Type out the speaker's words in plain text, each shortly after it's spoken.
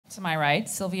to my right,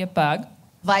 Sylvia Bugg,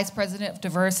 Vice President of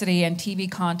Diversity and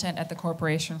TV Content at the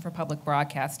Corporation for Public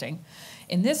Broadcasting.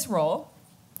 In this role,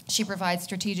 she provides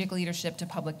strategic leadership to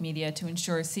public media to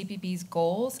ensure CPB's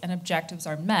goals and objectives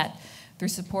are met through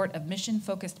support of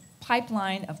mission-focused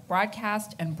pipeline of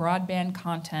broadcast and broadband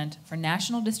content for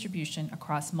national distribution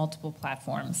across multiple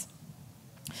platforms.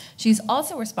 She's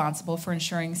also responsible for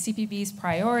ensuring CPB's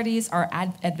priorities are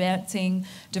advancing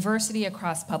diversity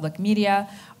across public media,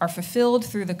 are fulfilled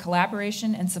through the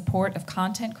collaboration and support of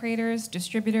content creators,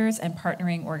 distributors, and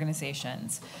partnering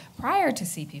organizations. Prior to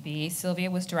CPB,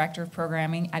 Sylvia was Director of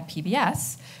Programming at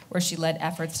PBS, where she led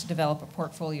efforts to develop a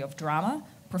portfolio of drama,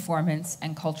 performance,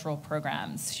 and cultural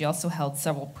programs. She also held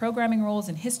several programming roles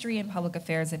in history and public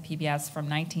affairs at PBS from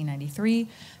 1993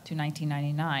 to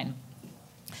 1999.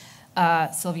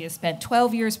 Sylvia spent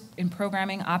 12 years in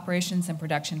programming, operations, and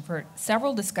production for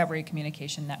several Discovery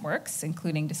communication networks,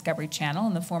 including Discovery Channel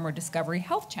and the former Discovery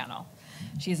Health Channel.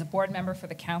 She is a board member for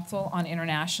the Council on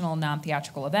International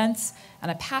Non-Theatrical Events and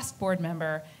a past board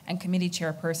member and committee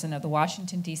chairperson of the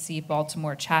Washington, D.C.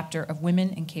 Baltimore chapter of Women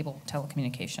in Cable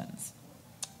Telecommunications.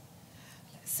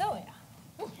 Sylvia.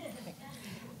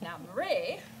 Now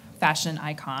Marie, fashion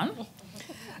icon,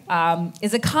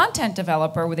 is a content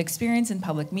developer with experience in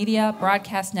public media,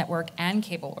 broadcast network, and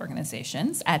cable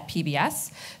organizations. At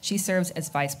PBS, she serves as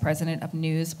Vice President of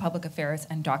News, Public Affairs,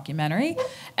 and Documentary,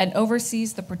 and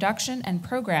oversees the production and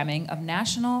programming of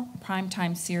national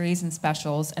primetime series and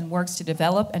specials, and works to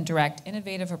develop and direct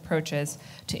innovative approaches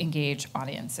to engage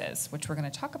audiences, which we're going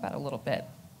to talk about a little bit.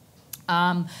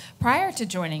 Prior to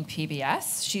joining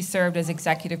PBS, she served as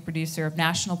executive producer of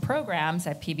national programs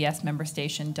at PBS member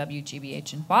station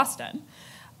WGBH in Boston.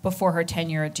 Before her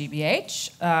tenure at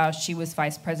GBH, she was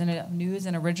vice president of news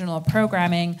and original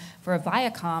programming for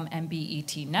Viacom and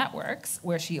BET networks,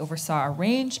 where she oversaw a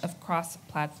range of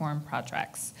cross-platform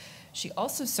projects. She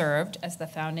also served as the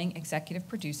founding executive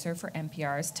producer for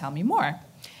NPR's Tell Me More,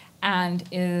 and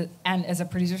as a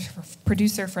producer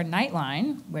for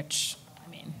Nightline, which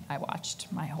I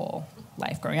watched my whole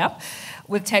life growing up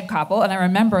with Ted Koppel, and I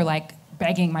remember like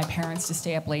begging my parents to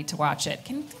stay up late to watch it.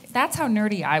 That's how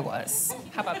nerdy I was.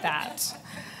 How about that?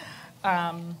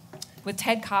 With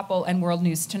Ted Koppel and World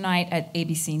News Tonight at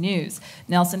ABC News.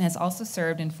 Nelson has also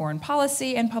served in foreign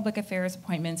policy and public affairs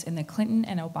appointments in the Clinton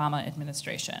and Obama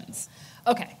administrations.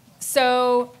 Okay,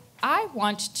 so I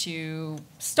want to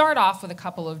start off with a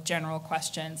couple of general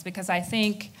questions because I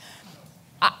think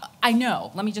I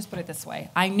know, let me just put it this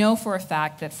way. I know for a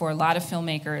fact that for a lot of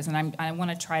filmmakers, and I want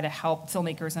to try to help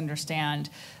filmmakers understand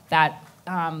that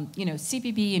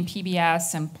CPB and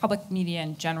PBS and public media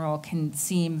in general can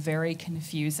seem very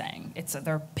confusing.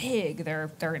 They're big,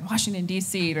 they're in Washington,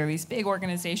 D.C., they're these big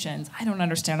organizations. I don't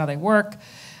understand how they work.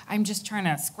 I'm just trying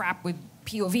to scrap with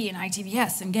POV and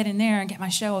ITVS and get in there and get my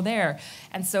show there.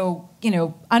 And so,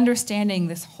 understanding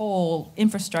this whole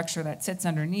infrastructure that sits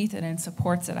underneath it and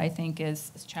supports it, I think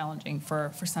is challenging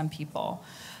for some people.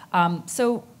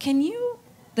 So can you,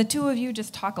 the two of you,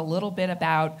 just talk a little bit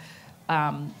about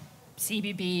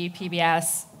CPB,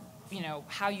 PBS,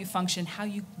 how you function, how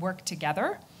you work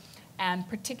together, and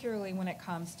particularly when it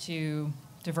comes to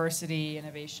diversity,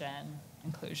 innovation,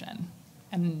 inclusion.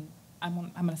 And I'm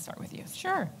going to start with you.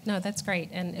 Sure. No, that's great,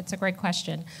 and it's a great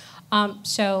question.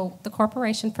 So the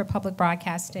Corporation for Public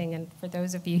Broadcasting, and for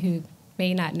those of you who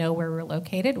may not know where we're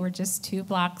located, we're just 2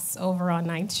 blocks over on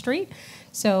 9th Street.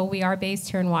 So we are based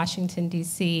here in Washington,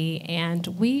 D.C., and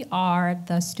we are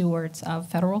the stewards of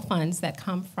federal funds that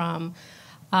come from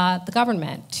the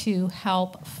government to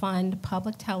help fund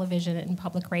public television and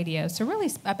public radio. So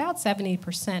really about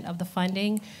 70% of the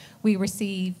funding we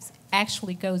receive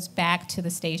actually goes back to the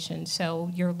station.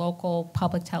 So your local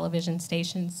public television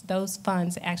stations, those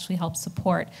funds actually help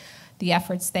support the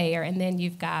efforts there. And then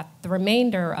you've got the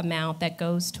remainder amount that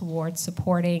goes towards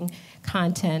supporting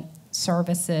content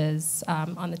services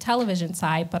on the television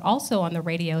side, but also on the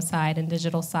radio side and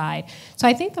digital side. So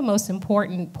I think the most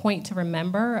important point to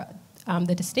remember,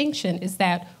 the distinction, is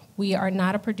that we are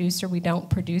not a producer. We don't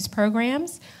produce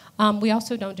programs. We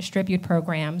also don't distribute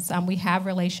programs. We have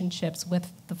relationships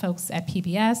with the folks at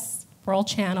PBS, World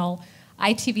Channel,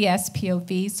 ITVS,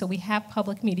 POV, so we have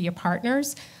public media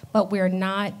partners, but we're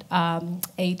not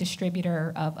a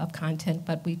distributor of content,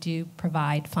 but we do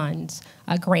provide funds,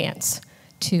 grants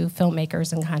to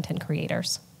filmmakers and content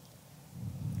creators.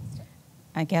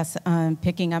 I guess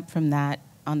picking up from that,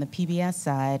 on the PBS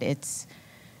side,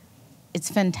 it's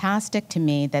fantastic to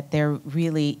me that there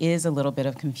really is a little bit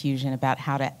of confusion about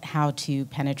how to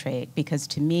penetrate, because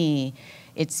to me,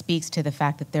 it speaks to the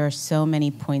fact that there are so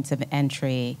many points of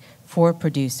entry for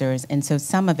producers, and so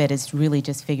some of it is really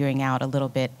just figuring out a little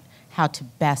bit how to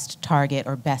best target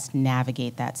or best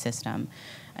navigate that system.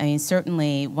 I mean,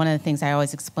 certainly one of the things I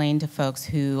always explain to folks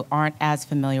who aren't as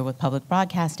familiar with public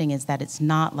broadcasting is that it's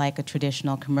not like a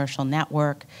traditional commercial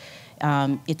network.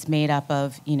 It's made up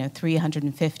of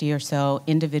 350 or so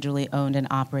individually owned and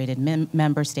operated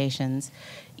member stations.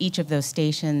 Each of those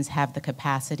stations have the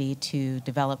capacity to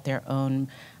develop their own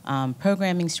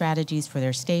programming strategies for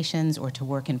their stations, or to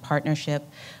work in partnership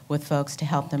with folks to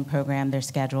help them program their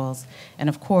schedules. And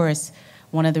of course,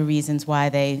 one of the reasons why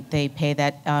they pay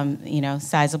that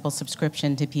sizable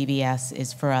subscription to PBS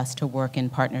is for us to work in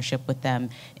partnership with them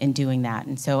in doing that.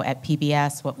 And so at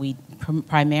PBS, what we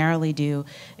primarily do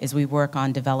is we work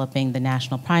on developing the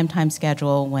national primetime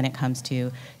schedule when it comes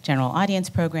to general audience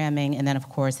programming, and then of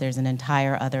course there's an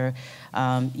entire other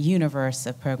universe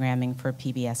of programming for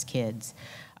PBS Kids.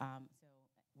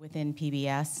 Within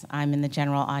PBS, I'm in the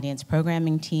general audience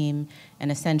programming team,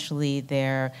 and essentially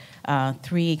there are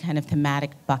three kind of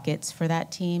thematic buckets for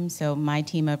that team. So my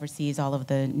team oversees all of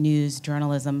the news,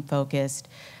 journalism-focused,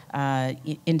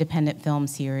 independent film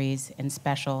series and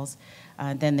specials.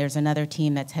 Then there's another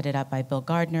team that's headed up by Bill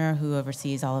Gardner, who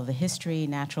oversees all of the history,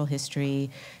 natural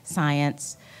history,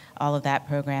 science, all of that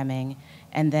programming.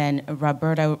 And then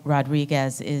Roberto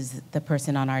Rodriguez is the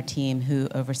person on our team who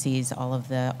oversees all of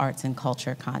the arts and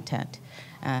culture content.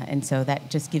 And so that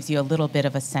just gives you a little bit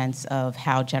of a sense of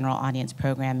how general audience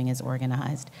programming is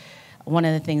organized. One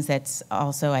of the things that's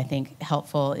also, I think,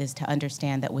 helpful is to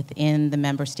understand that within the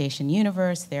member station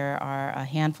universe, there are a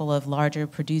handful of larger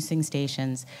producing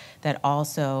stations that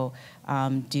also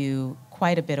do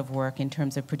quite a bit of work in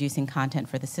terms of producing content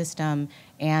for the system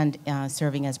and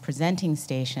serving as presenting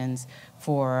stations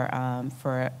for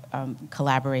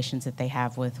collaborations that they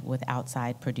have with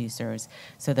outside producers.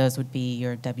 So those would be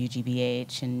your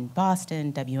WGBH in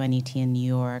Boston, WNET in New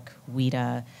York,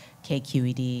 WIDA,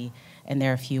 KQED, and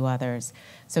there are a few others.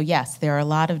 So yes, there are a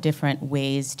lot of different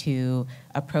ways to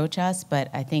approach us, but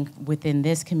I think within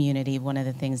this community, one of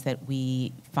the things that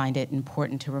we find it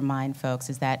important to remind folks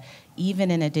is that even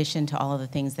in addition to all of the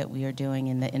things that we are doing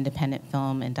in the independent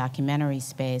film and documentary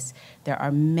space, there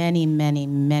are many, many,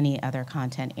 many other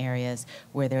content areas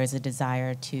where there is a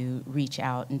desire to reach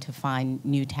out and to find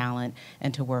new talent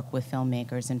and to work with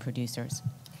filmmakers and producers.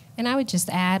 And I would just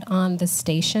add, on the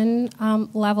station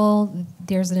level,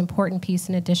 there's an important piece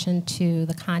in addition to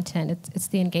the content. It's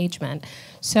the engagement.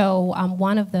 So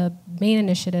one of the main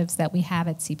initiatives that we have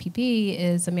at CPB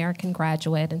is American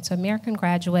Graduate. And so American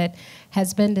Graduate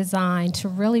has been designed to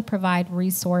really provide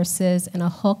resources and a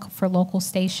hook for local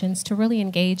stations to really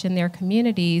engage in their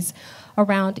communities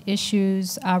around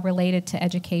issues related to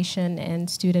education and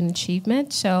student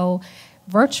achievement. So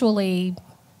virtually,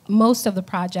 most of the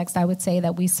projects, I would say,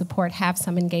 that we support have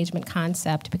some engagement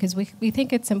concept, because we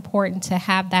think it's important to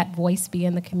have that voice be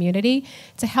in the community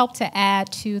to help to add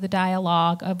to the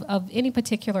dialogue of any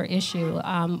particular issue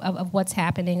of what's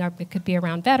happening. Or it could be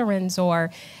around veterans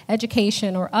or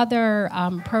education or other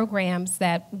programs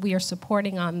that we are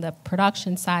supporting on the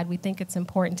production side. We think it's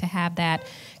important to have that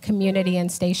community and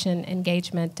station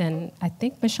engagement. And I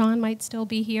think Michonne might still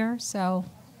be here, so.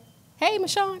 Hey,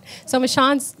 Michonne. So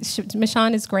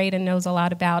Michonne is great and knows a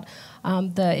lot about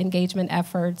the engagement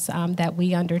efforts that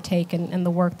we undertake and the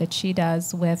work that she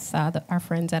does with our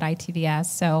friends at ITVS.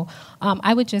 So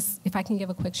I would just, if I can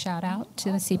give a quick shout out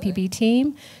to the CPB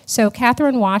team. So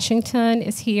Catherine Washington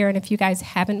is here, and if you guys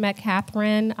haven't met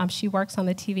Catherine, she works on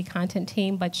the TV content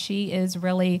team, but she is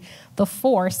really the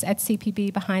force at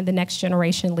CPB behind the Next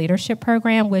Generation Leadership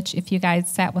Program, which if you guys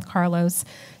sat with Carlos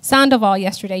Sandoval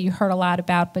yesterday, you heard a lot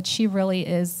about, but she really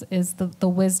is the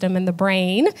wisdom and the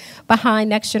brain behind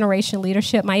Next Generation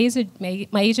Leadership.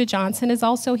 Myasia Johnson is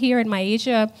also here, and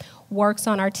Myasia works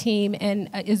on our team and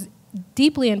is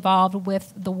deeply involved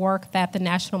with the work that the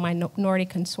National Minority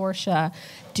Consortia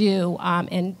do.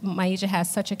 And Myasia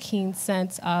has such a keen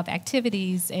sense of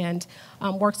activities and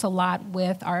works a lot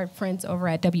with our friends over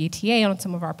at WTA on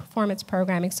some of our performance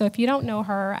programming. So if you don't know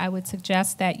her, I would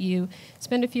suggest that you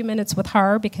spend a few minutes with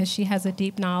her, because she has a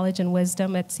deep knowledge and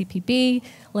wisdom at CPB.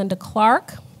 Linda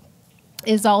Clark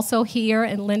is also here,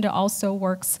 and Linda also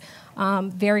works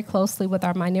very closely with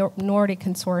our minority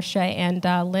consortia, and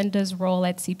Linda's role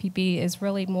at CPB is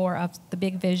really more of the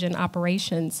big vision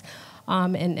operations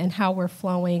and how we're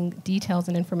flowing details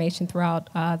and information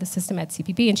throughout the system at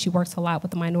CPB, and she works a lot with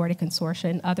the minority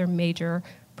consortia and other major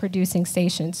producing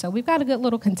stations. So we've got a good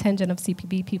little contingent of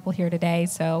CPB people here today.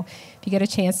 So if you get a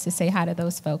chance to say hi to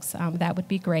those folks, that would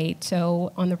be great.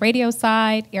 So on the radio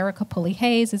side, Erica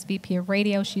Pulley-Hayes is VP of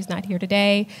Radio. She's not here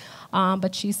today,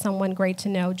 but she's someone great to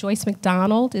know. Joyce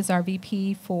McDonald is our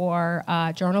VP for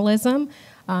journalism.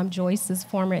 Joyce is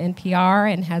former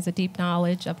NPR and has a deep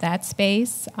knowledge of that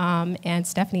space. And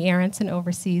Stephanie Aronson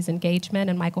oversees engagement,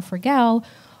 and Michael Fergel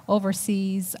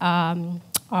oversees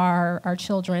our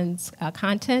children's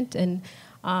content. And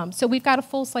so we've got a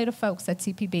full slate of folks at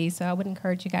CPB, so I would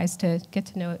encourage you guys to get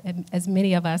to know as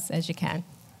many of us as you can.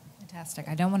 Fantastic.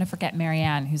 I don't want to forget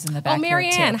Marianne, who's in the back. Oh,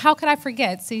 Marianne, how could I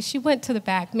forget? See, she went to the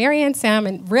back. Marianne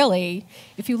Salmon, really,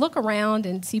 if you look around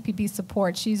in CPB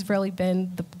support, she's really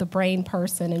been the brain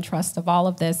person and trust of all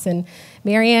of this. And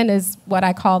Marianne is what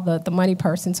I call the money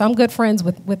person. So I'm good friends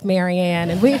with Marianne.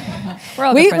 And we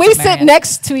sit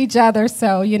next to each other.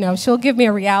 So, you know, she'll give me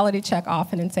a reality check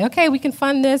often and say, okay, we can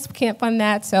fund this, we can't fund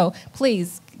that. So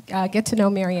please get to know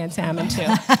Marianne Salmon, too.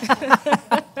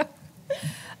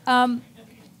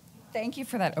 Thank you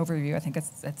for that overview. I think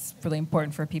it's really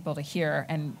important for people to hear,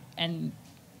 and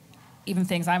even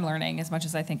things I'm learning, as much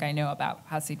as I think I know about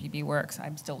how CPB works,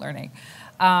 I'm still learning.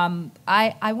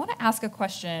 I want to ask a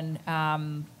question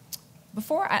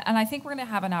before, and I think we're going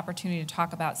to have an opportunity to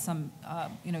talk about some,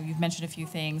 you've mentioned a few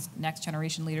things, next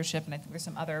generation leadership, and I think there's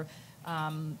some other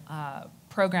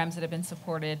programs that have been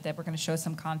supported that we're going to show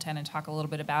some content and talk a little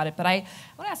bit about it. But I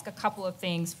want to ask a couple of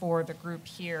things for the group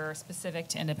here specific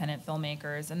to independent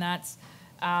filmmakers, and that's,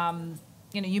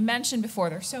 you mentioned before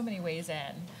there's so many ways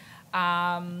in.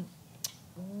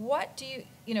 What do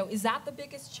is that the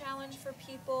biggest challenge for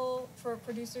people, for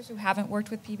producers who haven't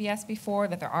worked with PBS before,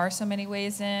 that there are so many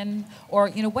ways in? Or,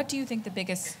 what do you think the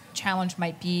biggest challenge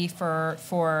might be for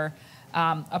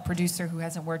a producer who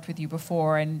hasn't worked with you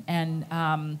before, and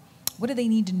what do they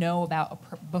need to know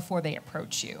about before they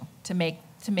approach you to make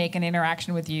an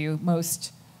interaction with you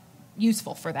most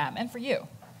useful for them and for you?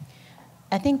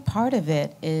 I think part of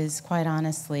it is, quite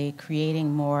honestly,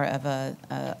 creating more of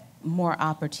more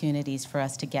opportunities for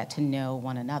us to get to know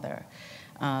one another,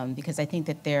 because I think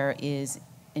that there is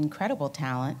incredible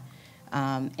talent,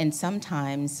 and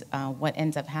sometimes what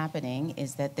ends up happening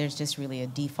is that there's just really a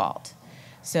default.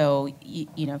 So,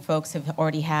 folks have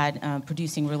already had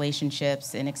producing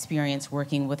relationships and experience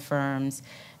working with firms,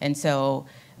 and so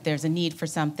there's a need for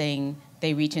something.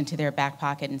 They reach into their back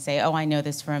pocket and say, oh, I know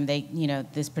this firm,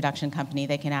 this production company,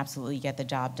 they can absolutely get the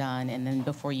job done. And then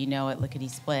before you know it,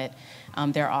 lickety-split,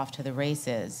 they're off to the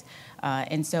races.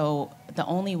 And so the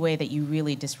only way that you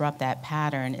really disrupt that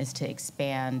pattern is to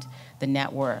expand the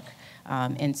network.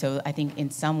 And so I think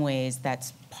in some ways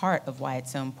that's part of why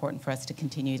it's so important for us to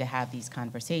continue to have these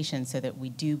conversations, so that we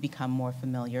do become more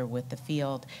familiar with the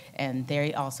field, and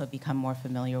they also become more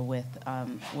familiar with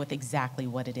exactly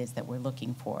what it is that we're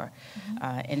looking for.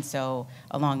 Mm-hmm. And so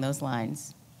along those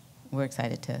lines, we're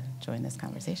excited to join this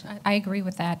conversation. I agree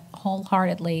with that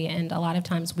wholeheartedly, and a lot of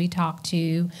times we talk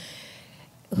to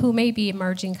who may be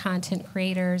emerging content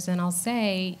creators, and I'll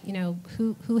say,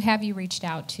 who have you reached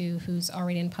out to who's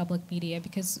already in public media?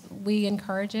 Because we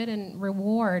encourage it and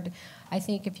reward. I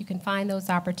think if you can find those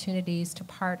opportunities to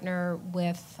partner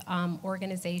with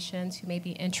organizations who may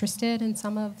be interested in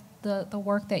some of the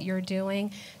work that you're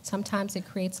doing, sometimes it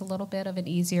creates a little bit of an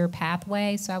easier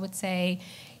pathway. So I would say,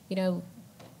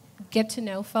 get to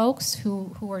know folks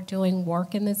who are doing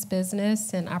work in this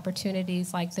business, and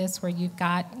opportunities like this where you've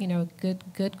got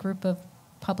good group of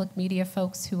public media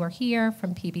folks who are here,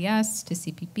 from PBS to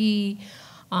CPB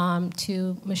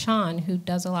to Mashawn, who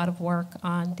does a lot of work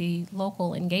on the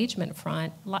local engagement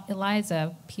front,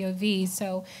 Eliza, POV.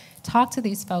 So talk to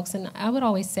these folks, and I would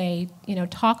always say,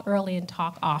 talk early and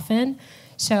talk often.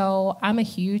 So I'm a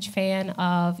huge fan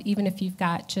of, even if you've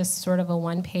got just sort of a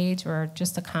one page or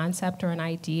just a concept or an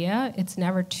idea, it's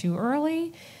never too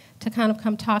early to kind of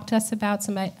come talk to us about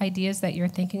some ideas that you're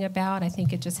thinking about. I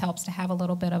think it just helps to have a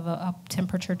little bit of a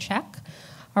temperature check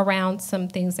around some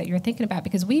things that you're thinking about,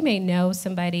 because we may know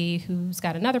somebody who's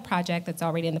got another project that's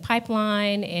already in the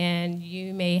pipeline, and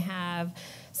you may have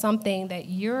something that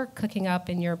you're cooking up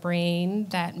in your brain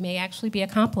that may actually be a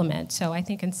complement. So I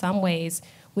think in some ways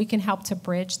we can help to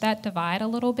bridge that divide a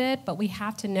little bit, but we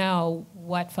have to know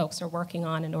what folks are working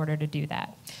on in order to do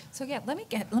that. So yeah, let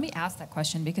me ask that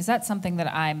question, because that's something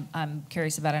that I'm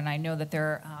curious about, and I know that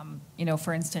there,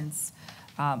 for instance,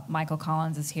 Michael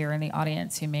Collins is here in the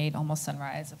audience, who made Almost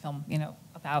Sunrise, a film,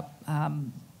 about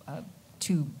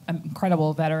two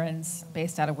incredible veterans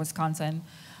based out of Wisconsin.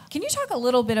 Can you talk a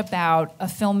little bit about a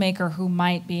filmmaker who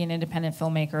might be an independent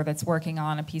filmmaker that's working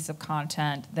on a piece of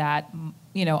content that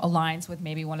aligns with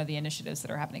maybe one of the initiatives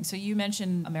that are happening. So you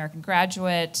mentioned American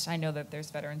Graduate. I know that there's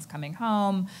Veterans Coming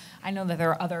Home. I know that there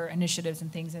are other initiatives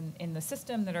and things in the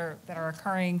system that are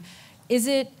occurring. Is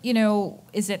it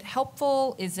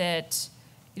helpful? Is it,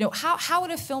 how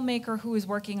would a filmmaker who is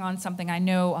working on something, I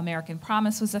know American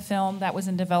Promise was a film that was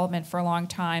in development for a long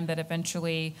time that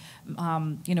eventually,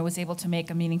 was able to make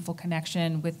a meaningful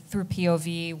connection through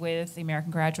POV with the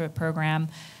American Graduate Program.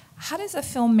 How does a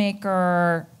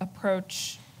filmmaker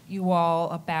approach you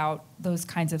all about those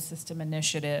kinds of system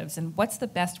initiatives, and what's the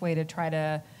best way to try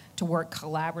to work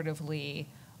collaboratively,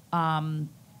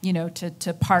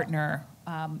 to partner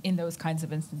in those kinds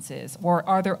of instances? Or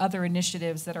are there other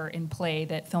initiatives that are in play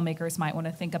that filmmakers might want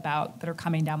to think about that are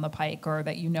coming down the pike or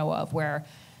that you know of where,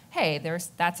 hey,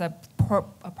 that's a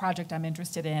project I'm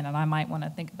interested in and I might want to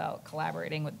think about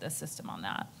collaborating with the system on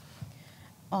that?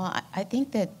 Well, I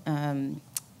think that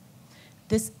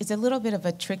this is a little bit of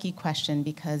a tricky question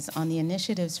because on the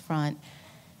initiatives front,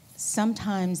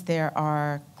 sometimes there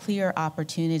are clear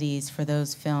opportunities for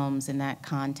those films and that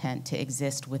content to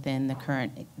exist within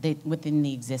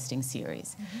the existing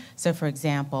series. Mm-hmm. So, for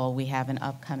example, we have an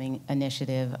upcoming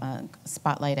initiative,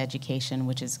 Spotlight Education,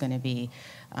 which is going to be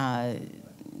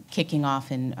kicking off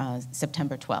in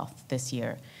September 12th this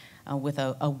year. With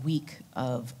a week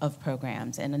of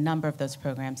programs. And a number of those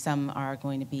programs, some are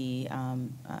going to be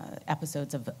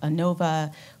episodes of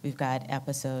ANOVA, we've got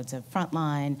episodes of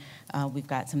Frontline, we've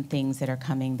got some things that are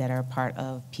coming that are part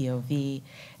of POV.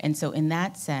 And so in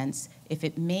that sense, if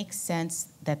it makes sense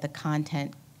that the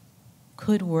content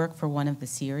could work for one of the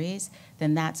series,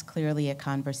 then that's clearly a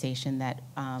conversation that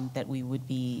we would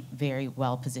be very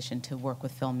well positioned to work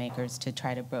with filmmakers to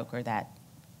try to broker that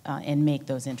and make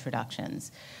those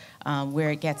introductions. Where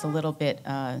it gets where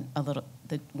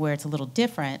it's a little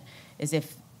different is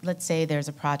if, let's say there's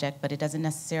a project, but it's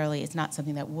not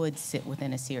something that would sit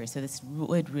within a series. So this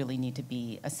would really need to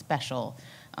be a special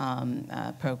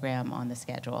program on the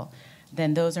schedule.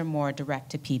 Then those are more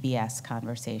direct to PBS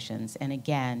conversations. And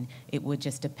again, it would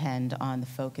just depend on the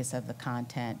focus of the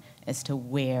content as to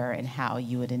where and how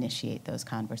you would initiate those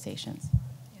conversations.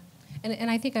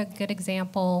 And I think a good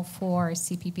example for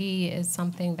CPB is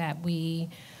something that we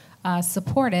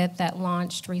supported that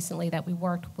launched recently that we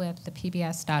worked with the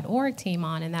PBS.org team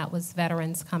on, and that was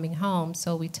Veterans Coming Home.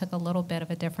 So we took a little bit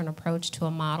of a different approach to a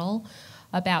model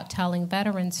about telling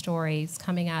veteran stories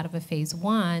coming out of a phase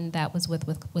one that was with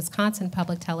Wisconsin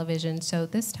Public Television. So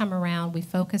this time around, we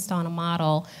focused on a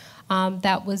model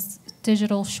that was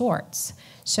digital shorts.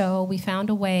 So we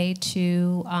found a way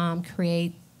to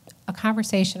create a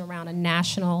conversation around a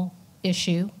national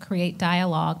issue, create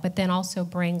dialogue, but then also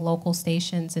bring local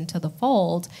stations into the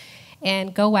fold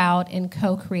and go out and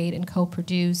co-create and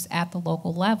co-produce at the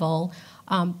local level.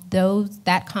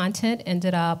 That content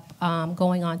ended up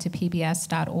going on to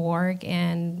pbs.org,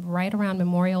 and right around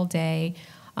Memorial Day,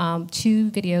 2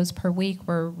 videos per week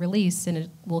were released, and it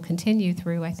will continue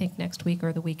through, I think, next week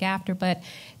or the week after. But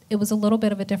it was a little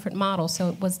bit of a different model, so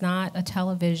it was not a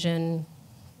television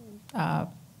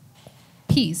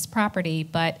property,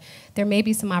 but there may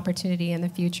be some opportunity in the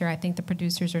future. I think the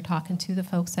producers are talking to the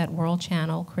folks at World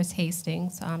Channel, Chris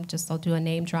Hastings. I'll do a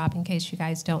name drop in case you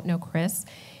guys don't know Chris.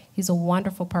 He's a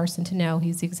wonderful person to know.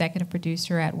 He's the executive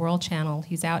producer at World Channel.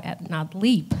 He's out at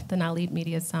NALEAP, the NALEAP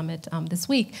Media Summit this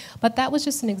week. But that was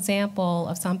just an example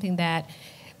of something that,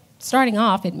 starting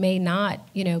off, it may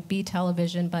not, be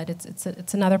television, but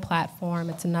it's another platform.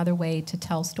 It's another way to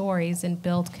tell stories and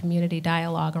build community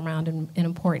dialogue around an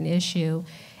important issue.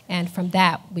 And from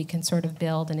that, we can sort of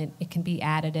build, and it can be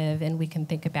additive, and we can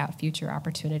think about future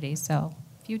opportunities. So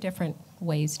a few different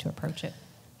ways to approach it.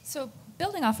 So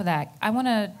building off of that, I want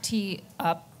to tee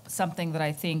up something that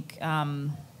I think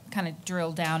kind of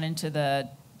drill down into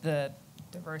the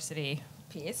diversity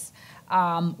piece.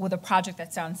 With a project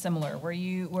that sounds similar,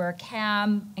 where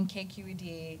CAM and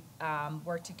KQED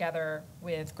work together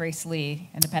with Grace Lee,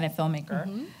 independent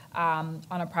filmmaker, on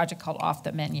a project called Off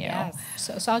the Menu. Yes.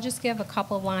 So I'll just give a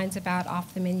couple of lines about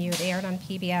Off the Menu. It aired on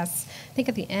PBS, I think,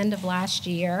 at the end of last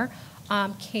year.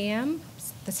 CAM,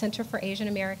 the Center for Asian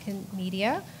American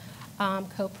Media,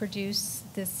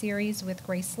 co-produced this series with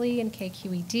Grace Lee and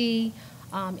KQED.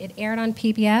 It aired on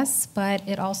PBS, but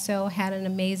it also had an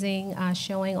amazing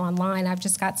showing online. I've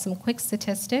just got some quick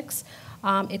statistics.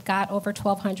 It got over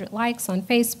 1,200 likes on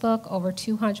Facebook. Over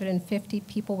 250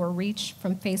 people were reached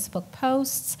from Facebook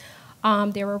posts.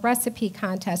 There were recipe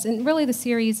contests. And really the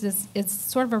series is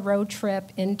sort of a road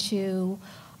trip into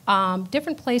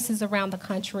different places around the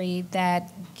country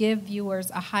that give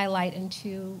viewers a highlight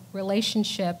into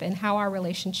relationship and how our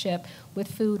relationship with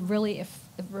food really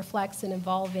reflects an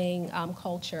evolving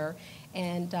culture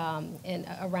and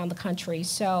around the country.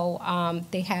 So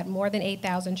they had more than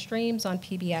 8,000 streams on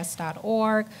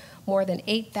pbs.org, more than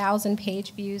 8,000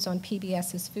 page views on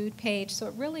PBS's food page. So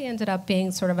it really ended up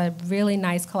being sort of a really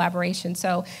nice collaboration.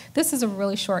 So this is a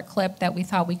really short clip that we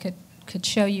thought we could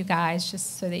show you guys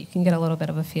just so that you can get a little bit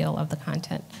of a feel of the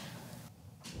content.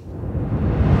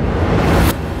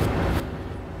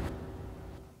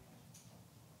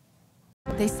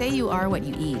 They say you are what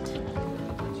you eat.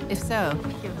 If so,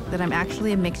 then I'm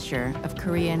actually a mixture of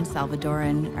Korean,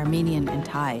 Salvadoran, Armenian, and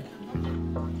Thai.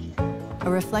 A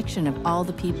reflection of all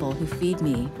the people who feed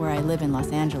me where I live in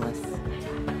Los Angeles.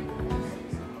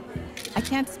 I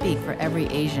can't speak for every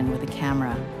Asian with a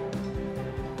camera,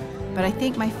 but I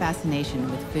think my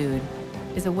fascination with food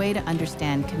is a way to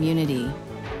understand community,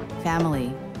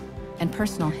 family, and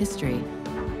personal history.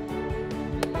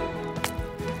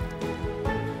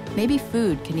 Maybe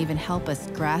food can even help us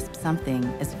grasp something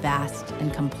as vast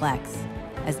and complex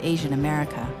as Asian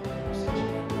America.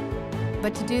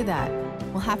 But to do that,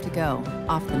 we'll have to go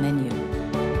off the menu.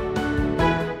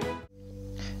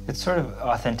 It's sort of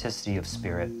authenticity of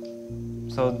spirit.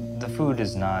 So the food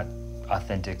is not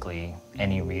authentically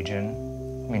any region.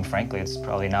 I mean, frankly, it's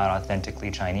probably not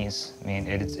authentically Chinese. I mean,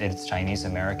 it's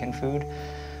Chinese-American food,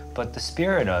 but the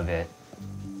spirit of it,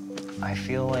 I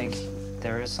feel like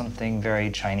there is something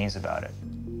very Chinese about it.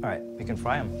 All right, we can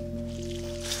fry them.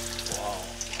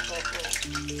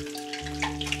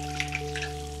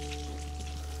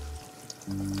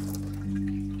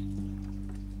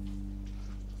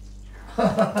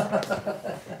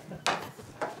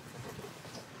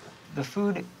 The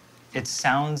food, it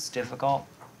sounds difficult,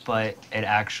 but it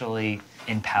actually,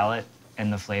 in palate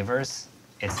and the flavors,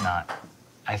 it's not.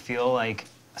 I feel like,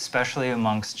 especially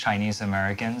amongst Chinese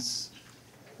Americans,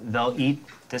 they'll eat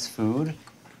this food,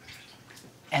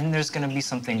 and there's gonna be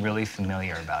something really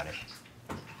familiar about it.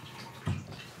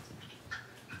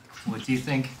 What do you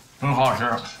think? 很好吃。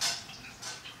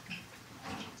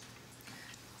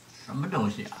什么东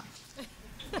西啊？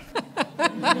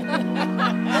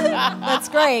 That's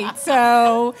great.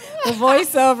 So the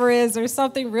voiceover is there's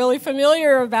something really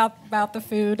familiar about the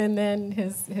food, and then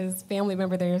his family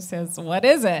member there says, "What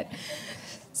is it?"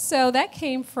 So that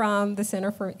came from the Center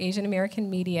for Asian American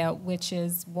Media, which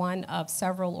is one of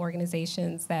several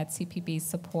organizations that CPB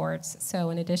supports.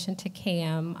 So in addition to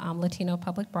CAM, Latino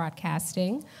Public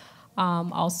Broadcasting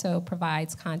also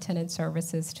provides content and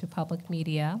services to public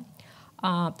media.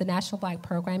 The National Black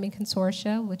Programming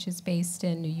Consortia, which is based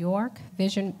in New York,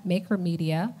 Vision Maker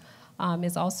Media,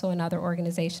 is also another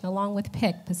organization, along with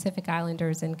PIC, Pacific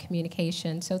Islanders in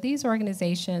Communication. So these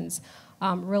organizations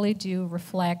really do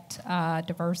reflect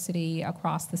diversity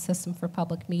across the system for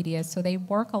public media. So they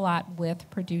work a lot with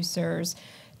producers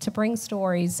to bring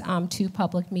stories to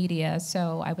public media.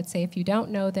 So I would say if you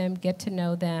don't know them, get to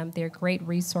know them. They're a great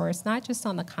resource, not just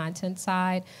on the content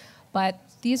side, but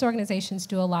these organizations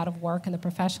do a lot of work in the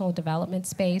professional development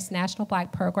space. National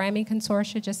Black Programming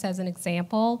Consortia, just as an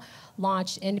example,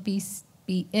 launched NBPC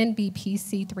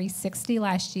 360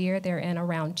 last year. They're in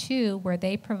round 2, where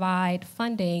they provide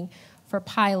funding for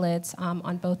pilots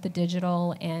on both the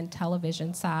digital and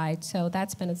television side. So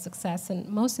that's been a success, and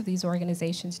most of these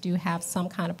organizations do have some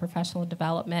kind of professional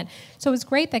development. So it's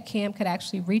great that CAM could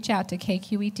actually reach out to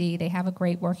KQED. They have a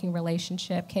great working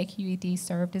relationship. KQED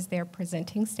served as their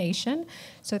presenting station,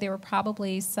 so there were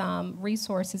probably some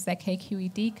resources that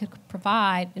KQED could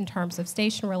provide in terms of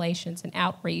station relations and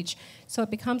outreach. So it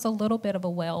becomes a little bit of a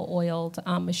well-oiled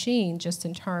machine just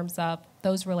in terms of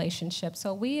those relationships.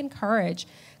 So we encourage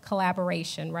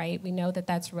collaboration, right? We know that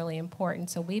that's really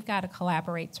important. So we've got to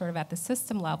collaborate sort of at the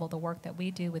system level, the work that we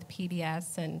do with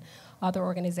PBS and other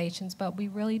organizations, but we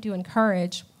really do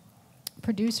encourage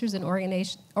producers and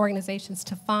organizations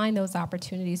to find those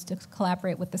opportunities to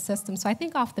collaborate with the system. So I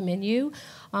think Off the Menu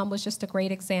was just a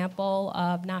great example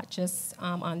of not just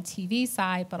on TV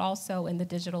side, but also in the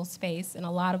digital space, and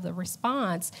a lot of the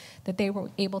response that they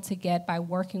were able to get by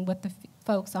working with the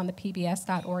folks on the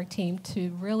PBS.org team to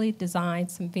really design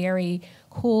some very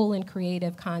cool and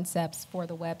creative concepts for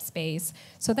the web space.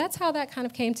 So that's how that kind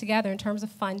of came together in terms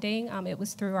of funding. It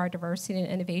was through our Diversity and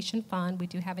Innovation Fund. We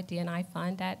do have a D&I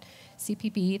fund at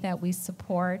CPB that we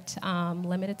support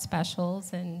limited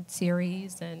specials and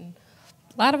series and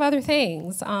a lot of other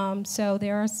things. So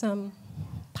there are some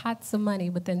pots of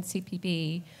money within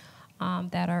CPB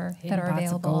that are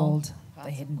available. The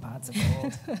hidden pots of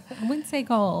gold. I wouldn't say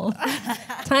gold.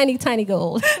 Tiny, tiny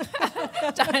gold.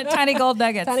 Tiny gold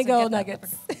nuggets. Tiny gold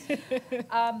nuggets.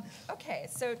 Okay,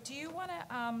 so do you want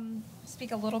to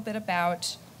speak a little bit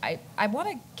about, I want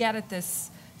to get at this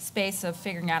space of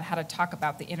figuring out how to talk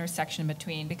about the intersection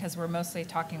between, because we're mostly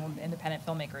talking with independent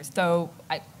filmmakers, though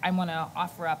I want to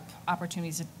offer up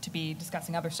opportunities to be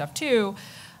discussing other stuff too,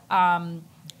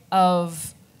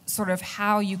 of sort of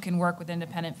how you can work with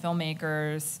independent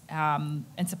filmmakers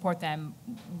and support them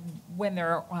when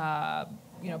they're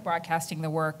broadcasting the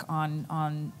work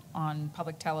on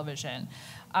public television.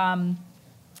 Can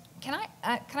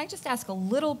I just ask a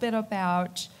little bit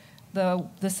about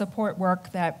the support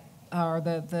work that, or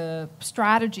the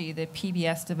strategy that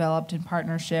PBS developed in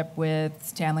partnership with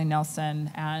Stanley Nelson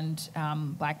and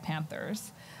Black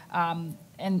Panthers?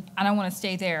 And I don't want to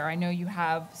stay there. I know you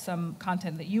have some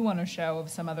content that you want to show of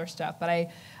some other stuff, but I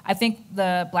think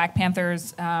the Black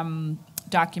Panthers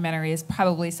documentary is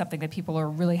probably something that people are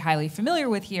really highly familiar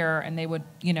with here, and they would,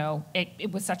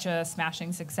 it was such a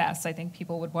smashing success. I think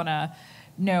people would want to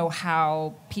know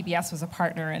how PBS was a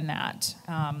partner in that.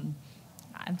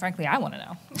 And frankly, I want to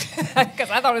know,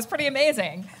 because I thought it was pretty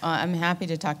amazing. I'm happy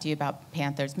to talk to you about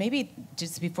Panthers. Maybe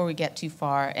just before we get too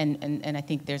far, and I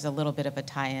think there's a little bit of a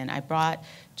tie-in, I brought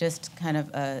just kind of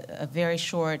a very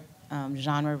short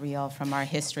genre reel from our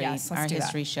history,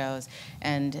 shows.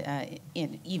 And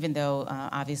even though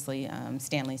obviously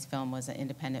Stanley's film was an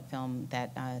independent film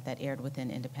that aired within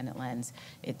Independent Lens,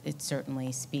 it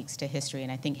certainly speaks to history.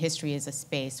 And I think history is a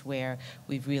space where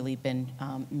we've really been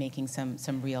making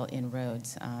some real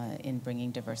inroads in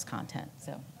bringing diverse content.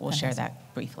 So we'll share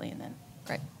that briefly, and then.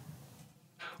 Great.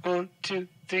 1, 2,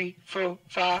 3, 4,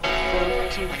 5.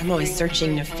 1, 2, I'm always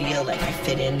searching to feel like I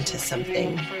fit into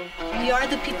something. We are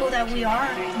the people that we are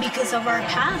because of our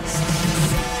past.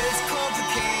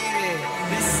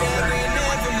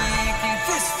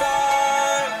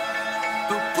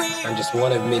 I'm just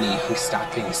one of many who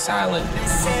stopped being silent.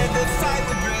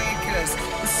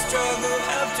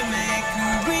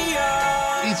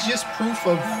 It's just proof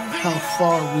of how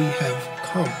far we have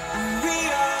come.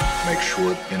 Make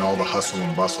sure in all the hustle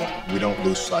and bustle, we don't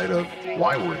lose sight of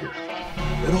why we're here.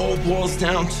 It all boils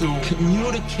down to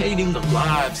communicating the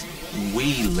lives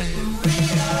we live.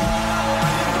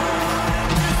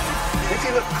 If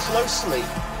you look closely,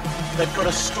 they've got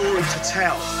a story to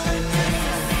tell.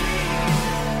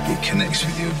 It connects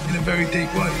with you in a very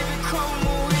deep way.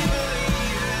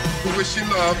 We wish you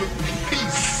love,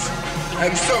 peace,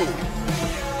 and soul.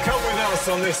 Come with us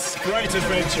on this great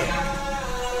adventure.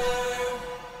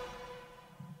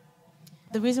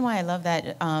 The reason why I love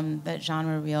that that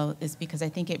genre reel is because I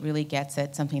think it really gets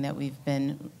at something that we've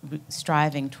been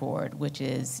striving toward, which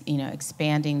is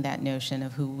expanding that notion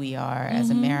of who we are as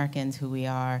Americans, who we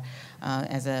are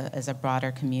as a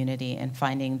broader community, and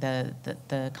finding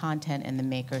the content and the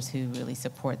makers who really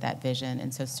support that vision.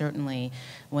 And so certainly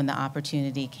when the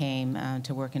opportunity came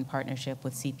to work in partnership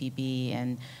with CPB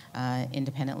and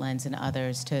Independent Lens and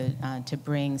others to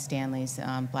bring Stanley's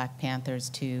Black Panthers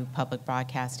to public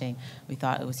broadcasting, we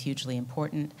thought it was hugely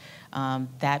important.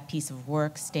 That piece of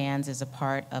work stands as a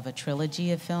part of a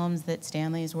trilogy of films that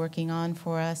Stanley is working on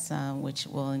for us, which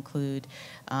will include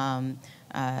Tell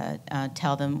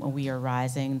Them We Are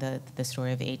Rising, the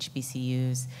story of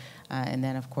HBCUs, and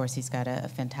then of course he's got a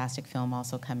fantastic film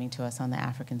also coming to us on the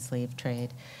African slave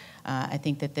trade. I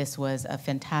think that this was a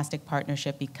fantastic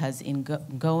partnership because in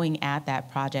going at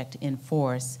that project in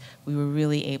force, we were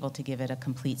really able to give it a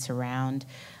complete surround.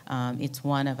 It's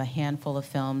one of a handful of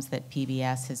films that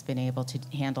PBS has been able to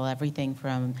handle everything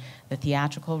from the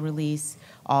theatrical release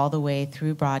all the way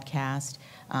through broadcast,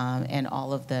 and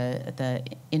all of the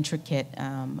intricate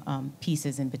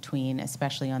pieces in between,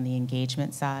 especially on the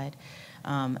engagement side.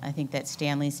 I think that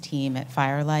Stanley's team at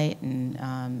Firelight,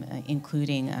 and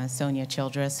including Sonia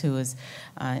Childress, who is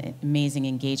an amazing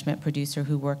engagement producer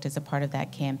who worked as a part of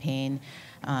that campaign,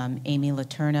 Amy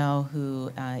Letourneau,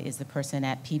 who is the person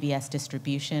at PBS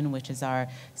Distribution, which is our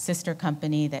sister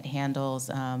company that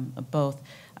handles both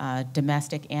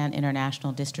domestic and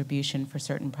international distribution for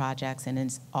certain projects, and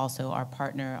is also our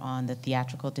partner on the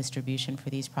theatrical distribution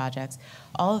for these projects.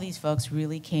 All of these folks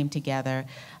really came together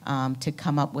to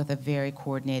come up with a very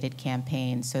coordinated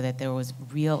campaign so that there was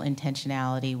real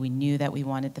intentionality. We knew that we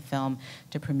wanted the film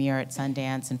to premiere at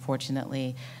Sundance, and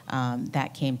fortunately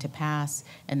that came to pass.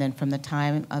 And then from the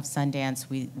time of Sundance,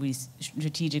 we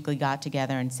strategically got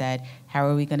together and said, how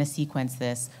are we going to sequence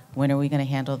this? When are we going to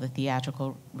handle the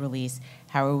theatrical release?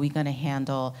 How are we going to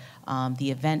handle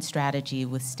the event strategy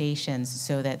with stations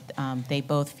so that they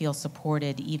both feel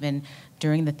supported even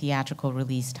during the theatrical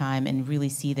release time, and really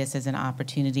see this as an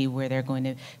opportunity where they're going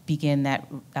to begin that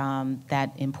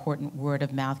important word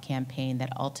of mouth campaign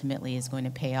that ultimately is going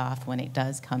to pay off when it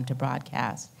does come to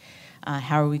broadcast.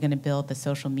 How are we going to build the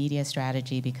social media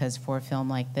strategy? Because for a film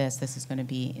like this is going to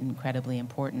be incredibly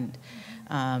important.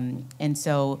 And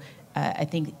so I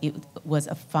think it was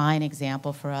a fine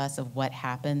example for us of what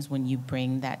happens when you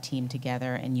bring that team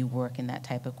together and you work in that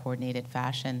type of coordinated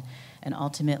fashion. And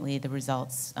ultimately, the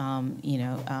results,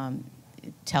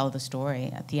 tell the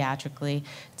story. Theatrically,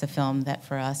 it's a film that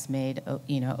for us made,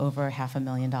 over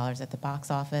 $500,000 at the box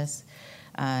office.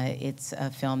 It's a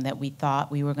film that we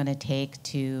thought we were going to take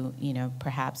to,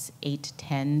 perhaps 8 to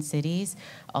 10 cities.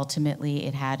 Ultimately,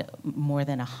 it had more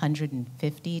than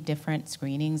 150 different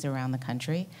screenings around the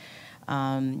country.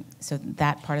 So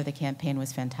that part of the campaign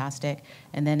was fantastic.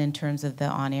 And then in terms of the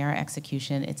on-air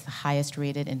execution, it's the highest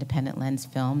rated independent lens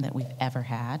film that we've ever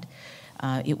had.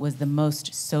 It was the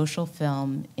most social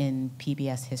film in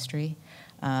PBS history.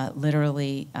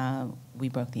 Literally, we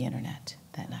broke the internet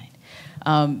that night.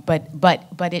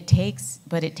 But it takes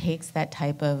that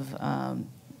type of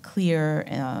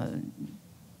clear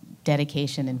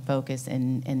dedication and focus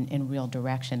and real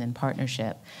direction and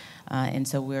partnership. And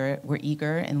so we're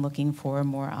eager and looking for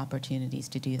more opportunities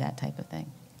to do that type of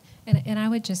thing. And I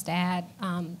would just add,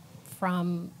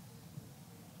 from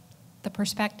the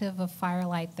perspective of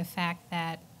Firelight, the fact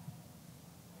that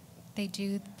they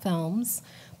do films,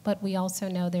 but we also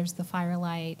know there's the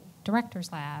Firelight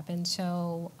Directors Lab. And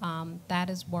so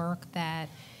that is work that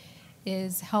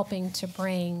is helping to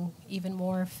bring even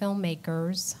more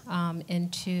filmmakers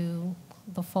into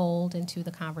the fold, into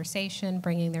the conversation,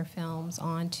 bringing their films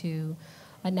onto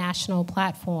a national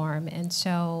platform. And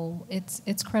so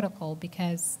it's critical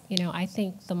because, I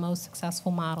think the most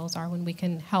successful models are when we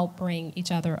can help bring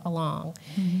each other along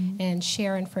and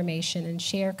share information and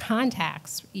share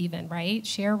contacts even, right?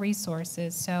 Share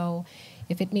resources. So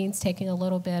if it means taking a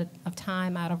little bit of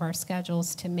time out of our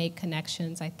schedules to make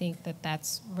connections, I think that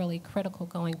that's really critical,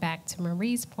 going back to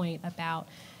Marie's point about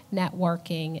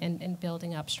networking and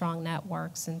building up strong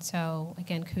networks. And so,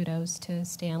 again, kudos to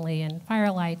Stanley and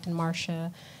Firelight and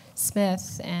Marcia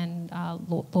Smith and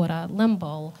Laura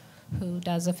Limble, who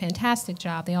does a fantastic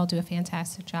job. They all do a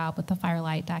fantastic job with the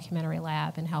Firelight Documentary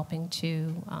Lab and helping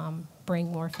to bring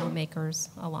more filmmakers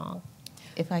along.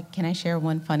 Can I share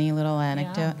one funny little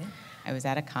anecdote? Yeah. I was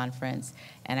at a conference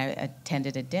and I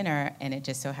attended a dinner, and it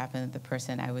just so happened that the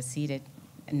person I was seated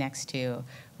next to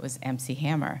was MC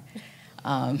Hammer.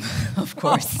 Of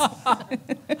course.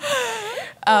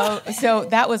 So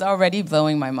that was already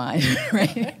blowing my mind,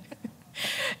 right?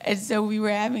 And so we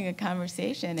were having a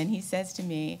conversation, and he says to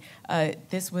me,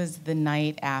 this was the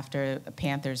night after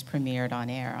Panthers premiered on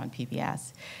air on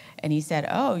PBS. And he said,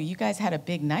 "Oh, you guys had a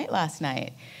big night last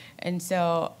night." And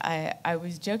so I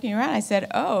was joking around. I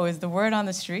said, "Oh, is the word on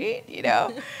the street?"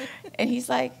 And he's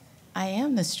like, "I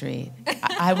am the street.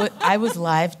 I was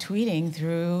live tweeting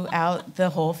throughout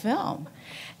the whole film."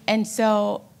 And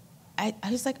so I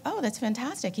was like, "Oh, that's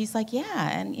fantastic." He's like, "Yeah."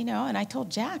 And, and I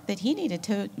told Jack that he needed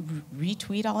to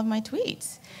retweet all of my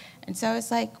tweets. And so I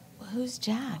was like, "Well, who's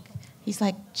Jack?" He's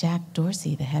like, "Jack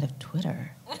Dorsey, the head of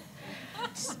Twitter."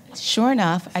 Sure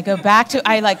enough, I go back to,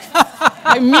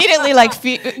 immediately, wait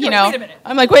a minute.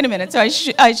 I'm like, wait a minute. So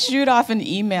I shoot off an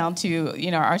email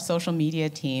to, our social media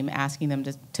team asking them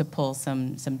to pull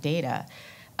some data.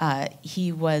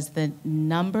 He was the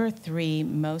number 3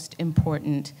 most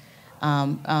important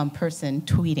person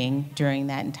tweeting during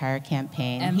that entire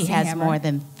campaign. MC He has Hammer. more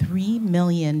than 3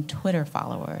 million Twitter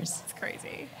followers. It's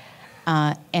crazy.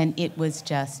 And it was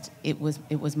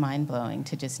mind-blowing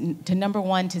to number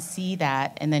 1, to see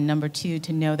that, and then number 2,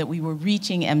 to know that we were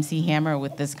reaching MC Hammer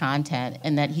with this content,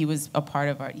 and that he was a part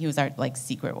of he was our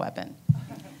secret weapon.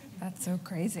 That's so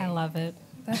crazy. I love it.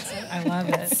 I love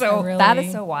it. That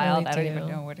is so wild. I don't even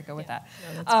know where to go with that.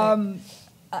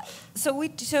 So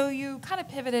you kind of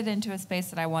pivoted into a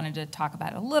space that I wanted to talk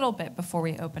about a little bit before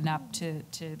we open up to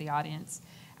the audience.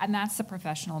 And that's the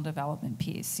professional development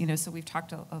piece. So we've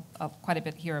talked quite a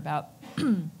bit here about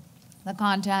the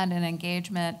content and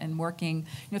engagement and working,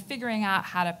 figuring out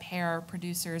how to pair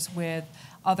producers with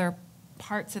other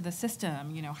parts of the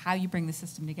system, how you bring the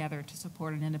system together to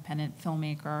support an independent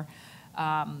filmmaker,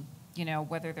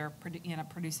 whether they're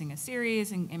producing a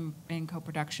series in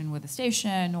co-production with a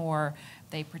station, or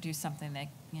they produce something that,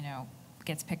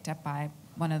 gets picked up by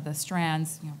one of the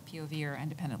strands, POV or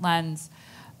independent lens.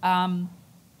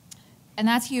 And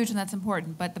that's huge and that's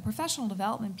important. But the professional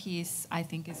development piece, I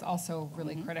think, is also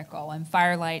really critical. And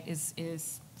Firelight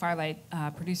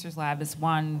Producers Lab is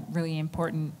one really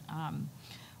important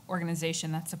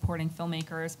organization that's supporting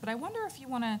filmmakers. But I wonder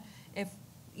if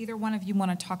either one of you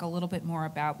want to talk a little bit more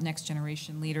about next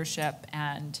generation leadership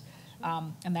and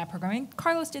that programming.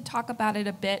 Carlos did talk about it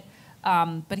a bit,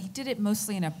 But he did it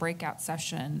mostly in a breakout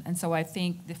session. And so I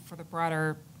think that for the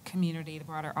broader community, the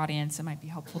broader audience, it might be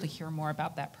helpful to hear more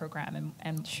about that program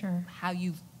and Sure. how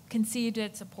you've conceived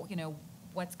it, support,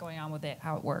 what's going on with it,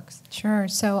 how it works. Sure.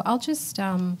 So I'll just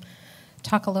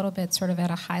talk a little bit sort of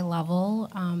at a high level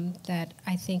that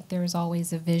I think there's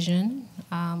always a vision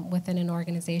within an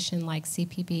organization like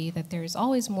CPB that there's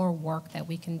always more work that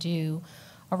we can do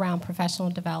around professional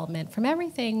development, from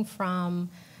everything from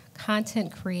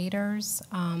content creators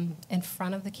in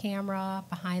front of the camera,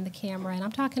 behind the camera, and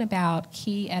I'm talking about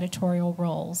key editorial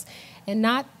roles, and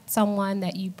not someone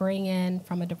that you bring in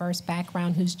from a diverse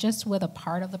background who's just with a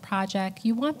part of the project.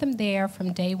 You want them there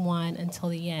from day one until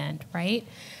the end, right?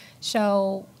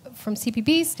 So from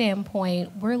CPB's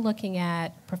standpoint, we're looking at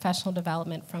professional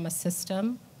development from a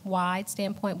system-wide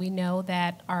standpoint. We know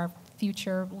that our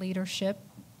future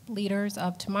leaders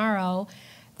of tomorrow,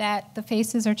 that the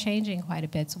faces are changing quite a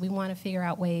bit. So we want to figure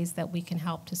out ways that we can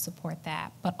help to support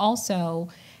that, but also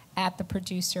at the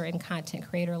producer and content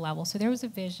creator level. So there was a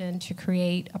vision to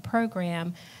create a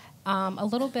program, a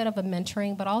little bit of a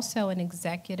mentoring, but also an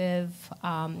executive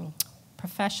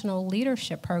professional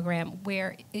leadership program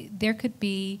where there could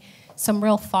be some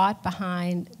real thought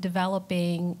behind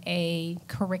developing a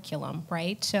curriculum,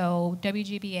 right? So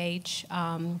WGBH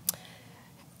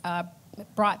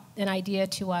brought an idea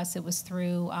to us. It was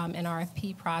through an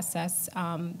RFP process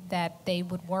that they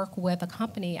would work with a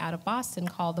company out of Boston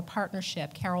called The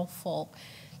Partnership, Carol Folk.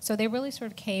 So they really sort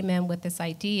of came in with this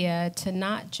idea to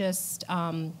not just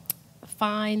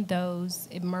find those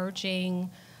emerging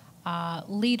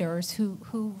leaders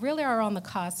who really are on the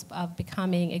cusp of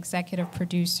becoming executive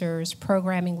producers,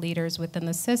 programming leaders within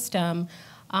the system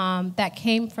that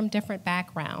came from different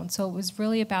backgrounds. So it was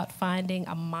really about finding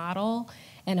a model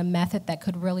and a method that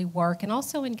could really work, and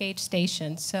also engage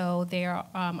stations. So there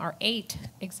are 8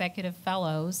 executive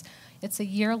fellows. It's a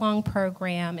year-long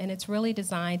program, and it's really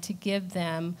designed to give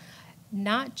them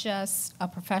not just a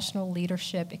professional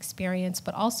leadership experience,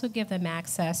 but also give them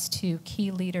access to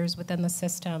key leaders within the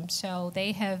system. So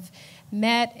they have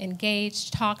met,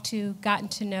 engaged, talked to, gotten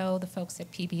to know the folks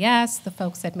at PBS, the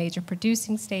folks at major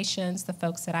producing stations, the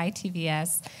folks at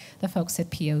ITVS, the folks at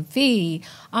POV.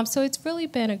 So it's really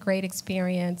been a great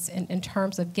experience in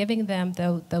terms of giving them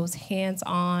those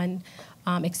hands-on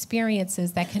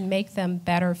experiences that can make them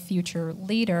better future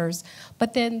leaders.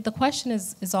 But then the question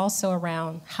is also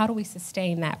around how do we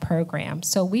sustain that program?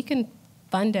 So we can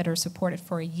fund it or support it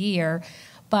for a year,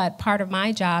 but part of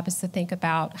my job is to think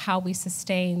about how we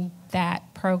sustain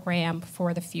that program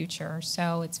for the future.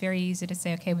 So it's very easy to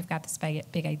say, okay, we've got this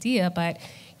big idea, but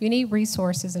you need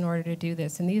resources in order to do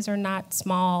this. And these are not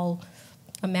small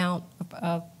amount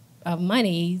of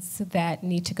monies that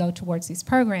need to go towards these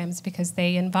programs, because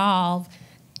they involve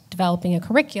developing a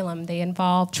curriculum, they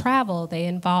involve travel, they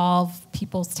involve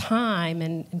people's time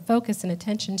and focus and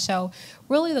attention. So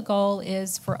really the goal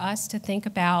is for us to think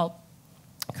about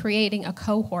creating a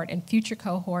cohort and future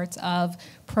cohorts of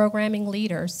programming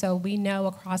leaders. So we know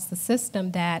across the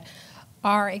system that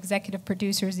our executive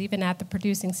producers, even at the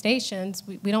producing stations,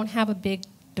 we don't have a big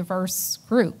diverse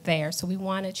group there. So we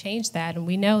want to change that. And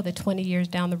we know that 20 years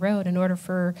down the road, in order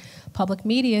for public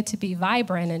media to be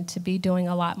vibrant and to be doing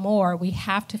a lot more, we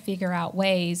have to figure out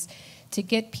ways to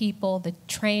get people the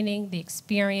training, the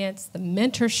experience, the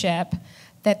mentorship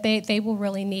that they will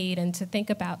really need, and to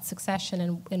think about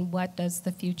succession and what does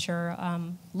the future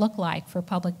look like for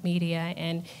public media.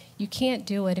 And you can't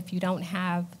do it if you don't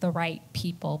have the right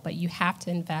people, but you have to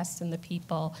invest in the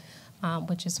people,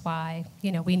 which is why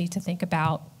we need to think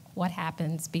about what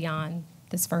happens beyond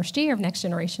this first year of next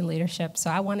generation leadership. So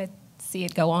I want to see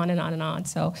it go on and on and on.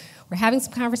 So we're having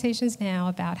some conversations now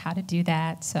about how to do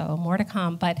that, so more to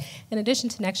come. But in addition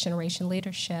to next generation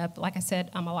leadership, like I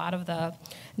said, a lot of the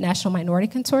National Minority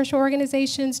Consortium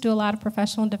organizations do a lot of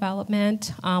professional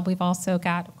development. We've also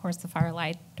got, of course, the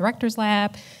Firelight Directors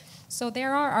Lab. So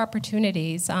there are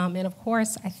opportunities, and of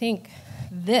course, I think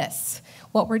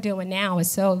what we're doing now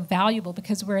is so valuable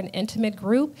because we're an intimate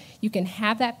group. You can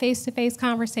have that face-to-face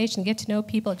conversation, get to know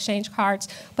people, exchange cards,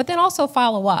 but then also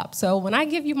follow up. So when I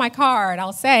give you my card,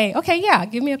 I'll say, okay, yeah,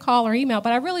 give me a call or email,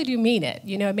 but I really do mean it.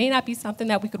 It may not be something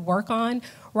that we could work on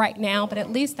right now, but at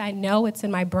least I know it's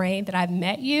in my brain that I've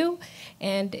met you,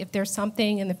 and if there's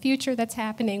something in the future that's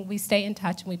happening, we stay in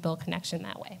touch and we build connection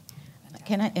that way.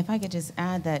 If I could just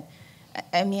add that,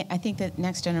 I think that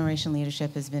next generation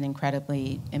leadership has been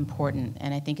incredibly important,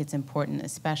 and I think it's important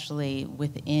especially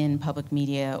within public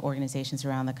media organizations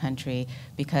around the country,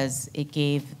 because it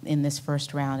gave, in this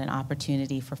first round, an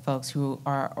opportunity for folks who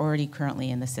are already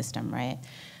currently in the system, right?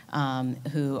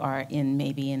 who are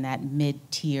maybe in that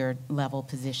mid-tier level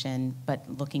position, but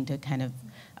looking to kind of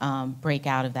break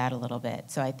out of that a little bit.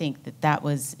 So I think that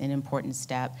was an important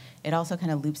step. It also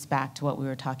kind of loops back to what we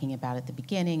were talking about at the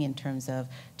beginning in terms of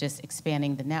just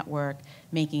expanding the network,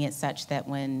 making it such that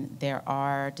when there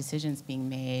are decisions being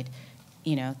made,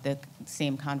 the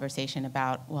same conversation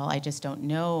about, well, I just don't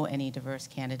know any diverse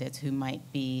candidates who might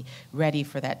be ready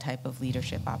for that type of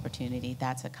leadership opportunity.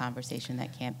 That's a conversation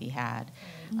that can't be had,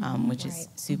 which is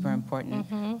super important.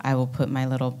 I will put my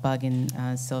little bug in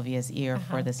Sylvia's ear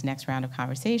for this next round of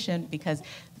conversation, because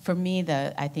for me,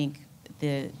 I think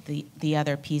the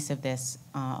other piece of this,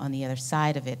 on the other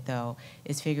side of it, though,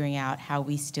 is figuring out how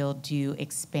we still do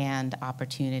expand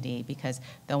opportunity, because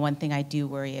the one thing I do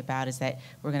worry about is that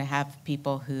we're going to have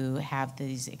people who have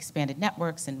these expanded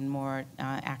networks and more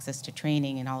access to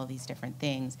training and all of these different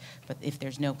things, but if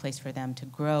there's no place for them to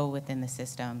grow within the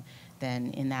system,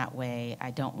 then in that way, I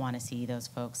don't want to see those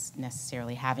folks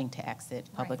necessarily having to exit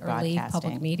public broadcasting. Or leave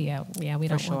public media. Yeah, we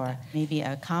don't want that. Maybe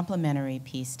a complementary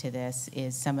piece to this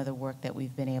is some of the work that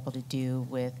we've been able to do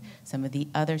with some of the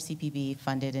other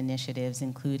CPB-funded initiatives,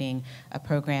 including a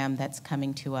program that's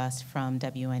coming to us from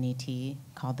WNET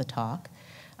called The Talk,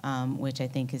 which I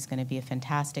think is going to be a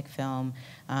fantastic film.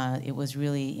 It was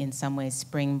really, in some ways,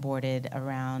 springboarded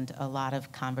around a lot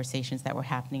of conversations that were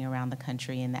happening around the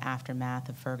country in the aftermath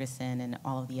of Ferguson and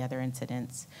all of the other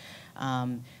incidents,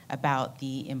 about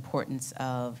the importance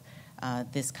of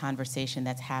this conversation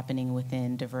that's happening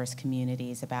within diverse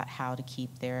communities about how to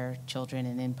keep their children,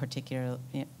 and in particular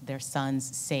their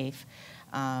sons, safe,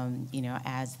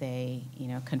 as they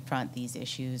confront these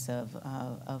issues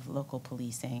of local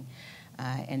policing.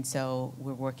 And so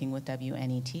we're working with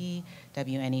WNET.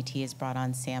 WNET has brought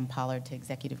on Sam Pollard to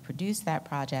executive produce that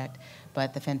project.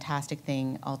 But the fantastic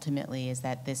thing ultimately is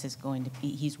that this is going to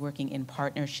be, he's working in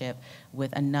partnership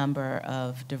with a number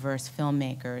of diverse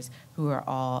filmmakers who are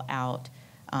all out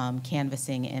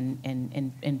canvassing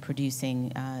and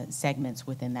producing segments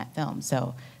within that film.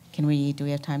 So do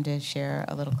we have time to share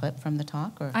a little clip from The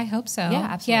Talk? Or? I hope so. Yeah,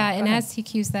 absolutely. Yeah, and as he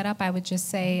cues that up, I would just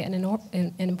say an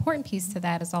important piece to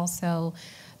that is also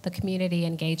the community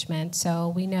engagement. So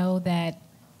we know that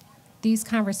these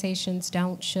conversations they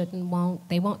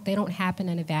don't happen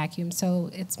in a vacuum.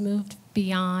 So it's moved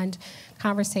beyond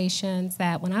conversations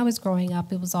that when I was growing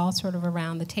up, it was all sort of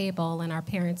around the table, and our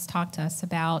parents talked to us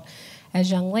about,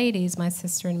 as young ladies, my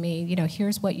sister and me,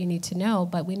 here's what you need to know.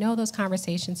 But we know those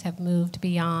conversations have moved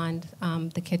beyond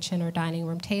the kitchen or dining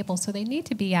room table, so they need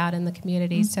to be out in the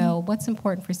community. So what's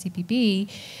important for CPB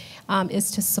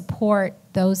is to support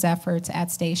those efforts at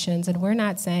stations. And we're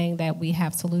not saying that we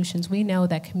have solutions. We know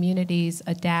that communities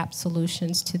adapt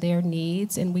solutions to their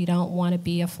needs, and we don't want to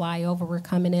be a flyover. We're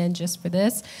coming in just for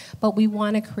this. But we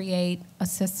want to create a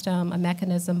system, a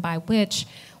mechanism by which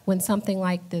when something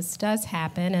like this does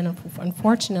happen, and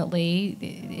unfortunately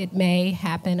it may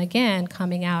happen again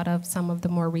coming out of some of the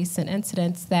more recent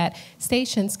incidents, that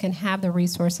stations can have the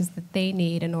resources that they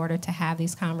need in order to have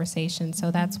these conversations.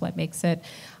 So that's what makes it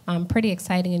pretty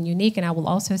exciting and unique. And I will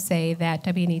also say that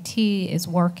WNET is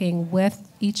working with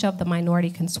each of the minority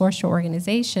consortia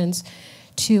organizations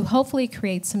to hopefully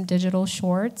create some digital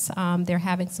shorts. They're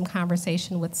having some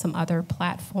conversation with some other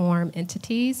platform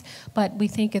entities, but we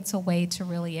think it's a way to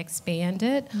really expand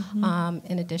it.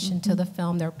 In addition to the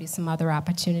film, there'll be some other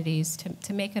opportunities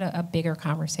to make it a bigger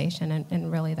conversation,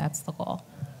 and really that's the goal.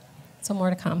 So more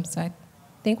to come. So I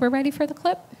think we're ready for the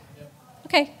clip?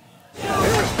 Okay.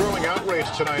 There is growing outrage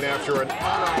tonight after an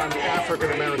unarmed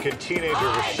African-American teenager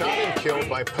was shot and killed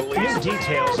by police. New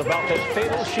details about that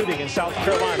fatal shooting in South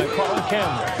Carolina. Carl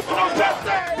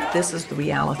Campbell. This is the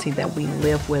reality that we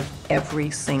live with every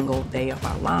single day of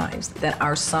our lives, that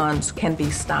our sons can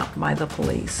be stopped by the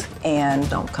police and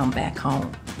don't come back home.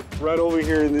 Right over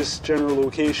here in this general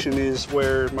location is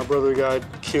where my brother got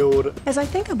killed. As I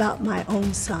think about my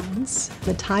own sons,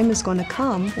 the time is going to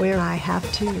come where I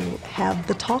have to have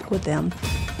the talk with them.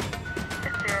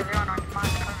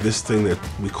 This thing that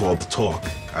we call The Talk,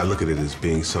 I look at it as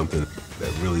being something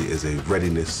that really is a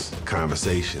readiness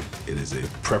conversation. It is a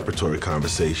preparatory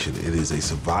conversation. It is a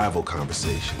survival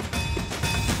conversation.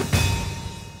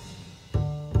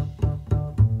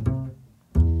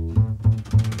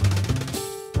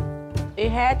 It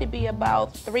had to be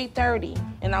about 3:30,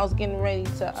 and I was getting ready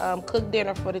to cook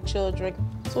dinner for the children.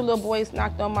 Two little boys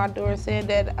knocked on my door and said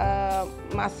that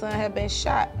my son had been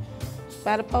shot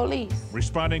by the police.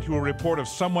 Responding to a report of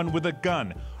someone with a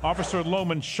gun, Officer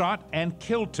Lohman shot and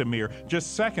killed Tamir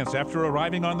just seconds after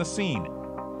arriving on the scene.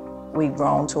 We've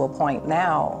grown to a point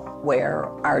now where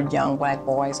our young black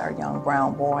boys, our young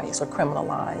brown boys are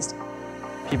criminalized.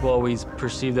 People always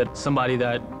perceive that somebody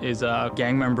that is a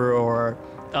gang member or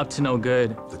up to no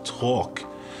good. The talk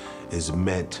is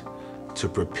meant to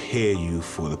prepare you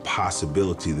for the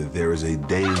possibility that there is a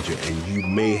danger and you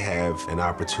may have an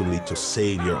opportunity to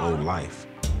save your own life.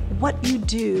 What you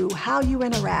do, how you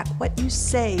interact, what you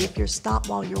say if you're stopped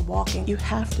while you're walking. You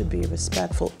have to be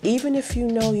respectful, even if you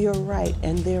know you're right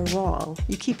and they're wrong.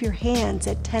 You keep your hands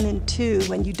at 10 and 2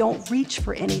 and you don't reach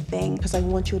for anything. Because I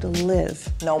want you to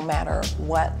live. No matter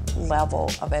what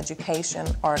level of education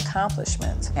or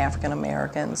accomplishment, African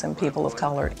Americans and people of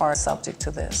color are subject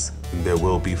to this. And there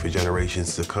will be for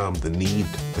generations to come the need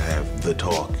to have the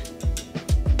talk.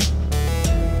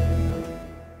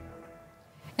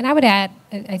 And I would add,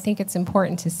 I think it's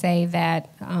important to say that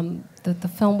the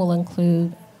film will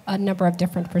include a number of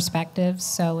different perspectives.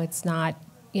 So it's not,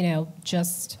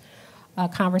 just a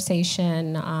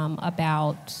conversation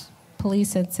about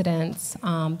police incidents.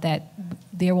 That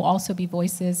there will also be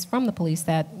voices from the police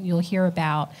that you'll hear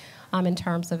about in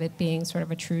terms of it being sort of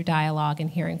a true dialogue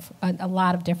and hearing a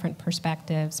lot of different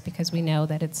perspectives, because we know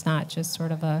that it's not just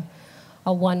sort of a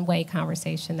one-way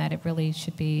conversation, that it really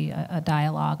should be a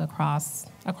dialogue across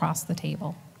the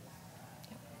table.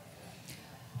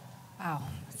 Wow,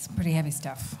 it's pretty heavy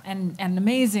stuff. And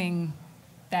amazing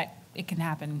that it can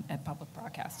happen at public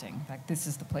broadcasting. Like, this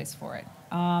is the place for it.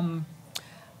 We're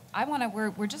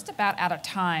just about out of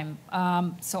time,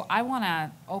 so I want to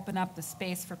open up the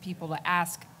space for people to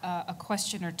ask a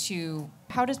question or two.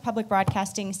 How does public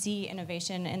broadcasting see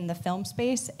innovation in the film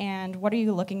space, and what are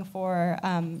you looking for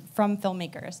from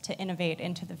filmmakers to innovate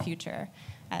into the future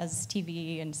as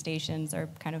TV and stations are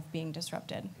kind of being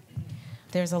disrupted?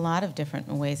 There's a lot of different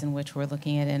ways in which we're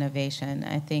looking at innovation.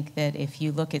 I think that if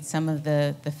you look at some of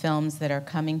the films that are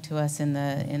coming to us in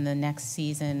the next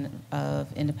season of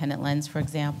Independent Lens, for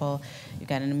example, you've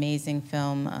got an amazing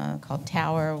film called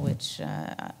Tower, which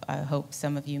I hope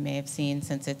some of you may have seen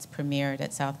since it's premiered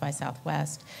at South by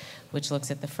Southwest, which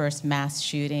looks at the first mass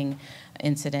shooting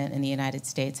incident in the United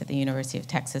States at the University of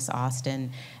Texas,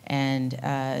 Austin,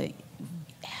 and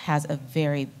has a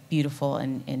very beautiful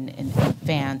and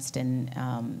advanced and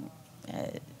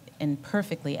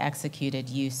perfectly executed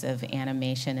use of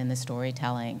animation in the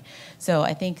storytelling. So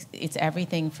I think it's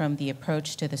everything from the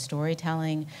approach to the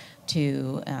storytelling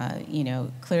to,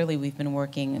 clearly we've been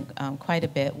working quite a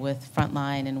bit with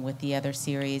Frontline and with the other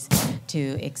series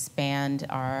to expand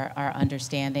our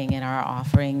understanding and our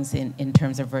offerings in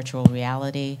terms of virtual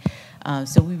reality.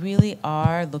 So we really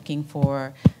are looking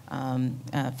for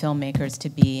filmmakers to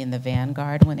be in the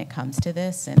vanguard when it comes to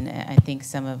this, and I think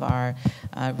some of our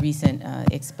recent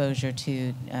exposure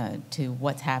to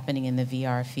what's happening in the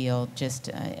VR field, just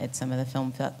at some of the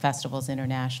film festivals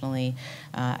internationally,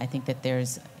 I think that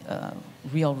there's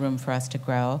real room for us to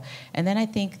grow. And then I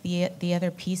think the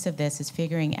other piece of this is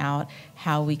figuring out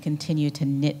how we continue to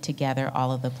knit together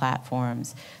all of the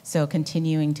platforms. So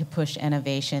continuing to push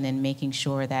innovation and making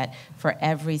sure that for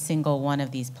every single one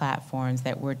of these platforms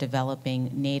that we're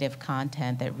developing native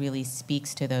content that really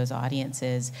speaks to those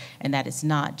audiences, and that it's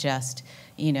not just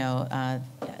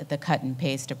the cut and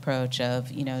paste approach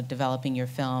of developing your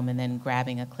film and then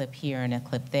grabbing a clip here and a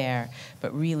clip there,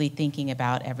 but really thinking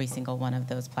about every single one of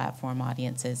those platform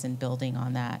audiences and building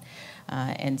on that.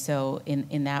 And so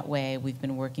in that way, we've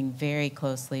been working very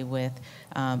closely with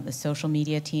the social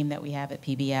media team that we have at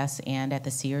PBS and at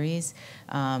the series,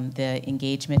 the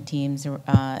engagement teams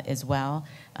as well,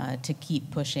 to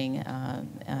keep pushing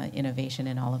innovation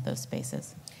in all of those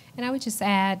spaces. And I would just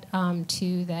add,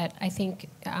 too, that I think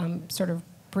sort of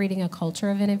breeding a culture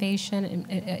of innovation,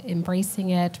 embracing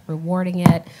it, rewarding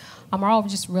it, are all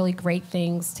just really great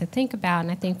things to think about.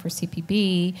 And I think for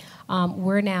CPB,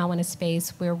 we're now in a space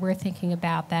where we're thinking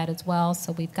about that as well.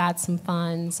 So we've got some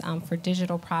funds for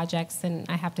digital projects. And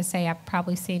I have to say, I've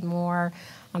probably seen more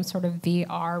sort of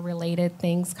VR-related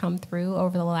things come through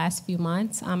over the last few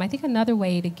months. I think another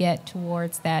way to get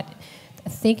towards that,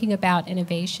 thinking about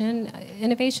innovation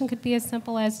could be as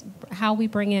simple as how we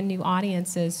bring in new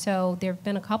audiences. So there have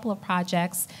been a couple of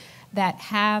projects that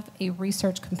have a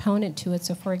research component to it.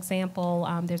 So for example,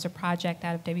 there's a project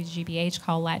out of WGBH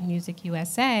called Latin Music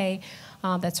USA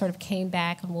that sort of came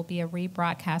back and will be a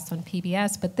rebroadcast on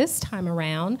PBS. But this time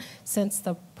around, since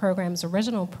the program's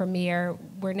original premiere,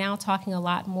 we're now talking a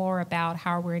lot more about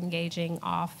how we're engaging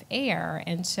off air.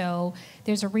 And so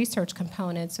there's a research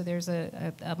component. So there's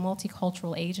a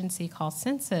multicultural agency called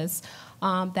Census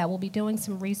that will be doing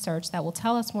some research that will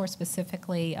tell us more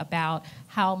specifically about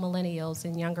how millennials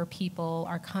and younger people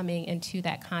are coming into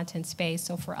that content space.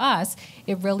 So for us,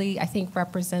 it really, I think,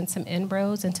 represents some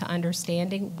inroads into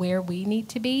understanding where we need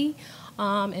to be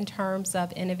in terms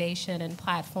of innovation and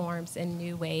platforms and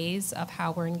new ways of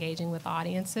how we're engaging with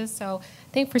audiences. So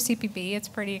I think for CPB, it's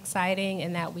pretty exciting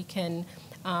in that we can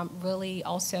really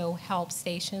also help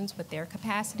stations with their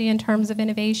capacity in terms of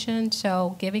innovation.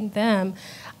 So giving them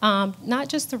not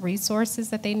just the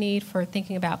resources that they need for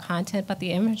thinking about content, but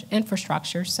the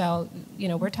infrastructure. So,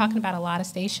 we're talking about a lot of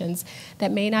stations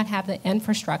that may not have the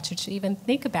infrastructure to even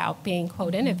think about being,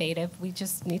 quote, innovative. We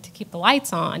just need to keep the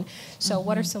lights on. So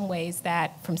what are some ways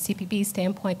that, from CPB's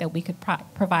standpoint, that we could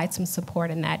provide some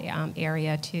support in that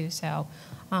area too? So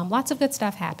lots of good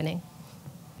stuff happening.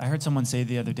 I heard someone say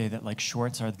the other day that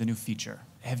shorts are the new feature.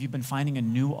 Have you been finding a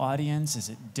new audience? Is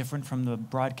it different from the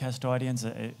broadcast audience?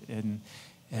 And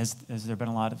has there been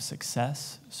a lot of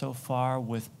success so far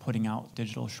with putting out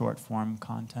digital short form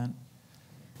content?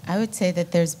 I would say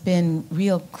that there's been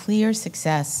real clear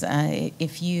success.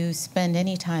 If you spend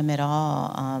any time at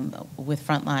all with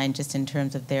Frontline, just in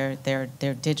terms of their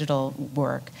digital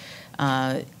work,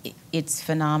 it's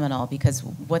phenomenal, because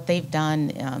what they've done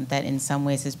that in some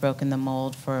ways has broken the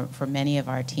mold for many of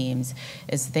our teams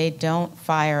is they don't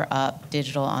fire up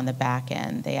digital on the back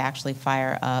end. They actually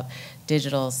fire up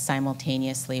digital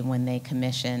simultaneously when they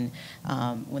commission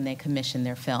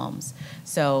their films.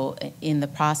 So in the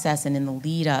process and in the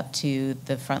lead up to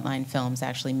the Frontline films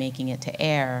actually making it to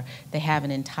air, they have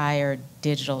an entire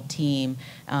digital team,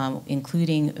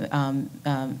 including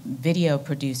video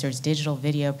producers, digital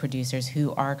video producers,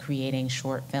 who are creating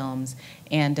short films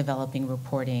and developing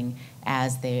reporting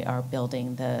as they are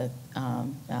building the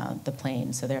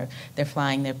plane. So they're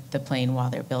flying the plane while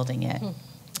they're building it.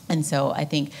 And so I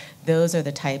think those are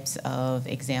the types of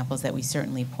examples that we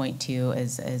certainly point to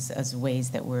as ways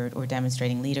that we're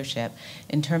demonstrating leadership.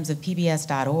 In terms of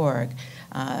PBS.org,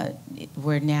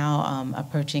 we're now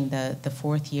approaching the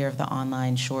fourth year of the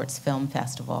Online Shorts Film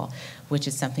Festival, which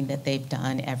is something that they've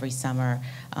done every summer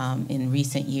in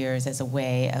recent years as a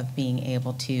way of being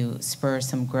able to spur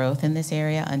some growth in this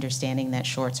area, understanding that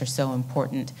shorts are so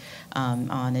important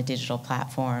on a digital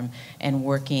platform, and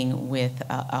working with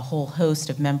a whole host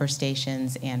of member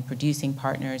stations and producing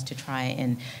partners to try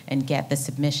and get the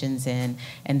submissions in.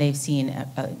 And they've seen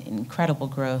incredible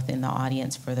growth in the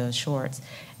audience for those shorts.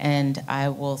 And I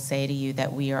will say to you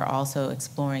that we are also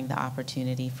exploring the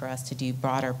opportunity for us to do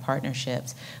broader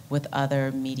partnerships with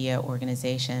other media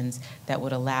organizations that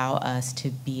would allow us to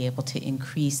be able to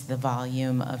increase the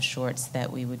volume of shorts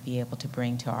that we would be able to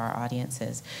bring to our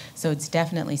audiences. So it's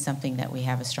definitely something that we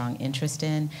have a strong interest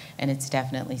in, and it's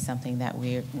definitely something that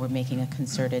we're making a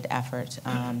concerted effort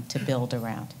to build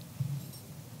around.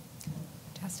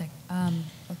 Fantastic. Are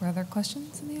there other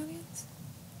questions in the audience?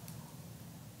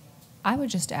 I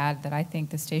would just add that I think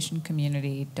the station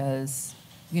community does,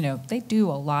 they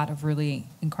do a lot of really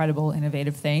incredible,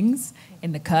 innovative things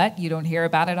in the cut. You don't hear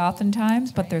about it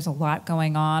oftentimes, but there's a lot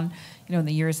going on. In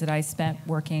the years that I spent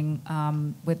working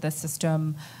with the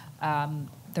system,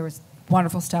 there was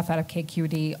wonderful stuff out of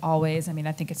KQED always. I mean,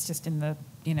 I think it's just in the,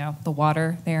 the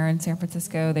water there in San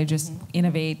Francisco. They just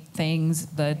innovate things.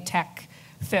 The tech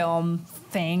film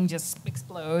thing just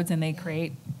explodes and they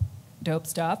create dope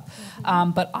stuff.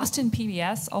 But Austin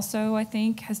PBS also, I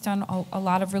think, has done a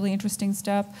lot of really interesting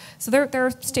stuff. So there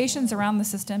are stations around the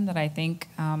system that I think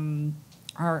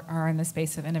are in the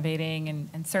space of innovating,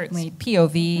 and certainly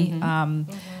POV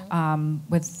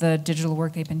with the digital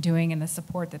work they've been doing and the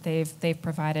support that they've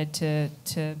provided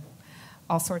to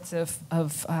all sorts of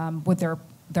with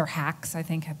their hacks, I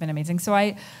think, have been amazing. So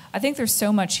I think there's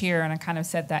so much here, and I kind of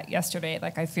said that yesterday.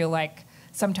 I feel like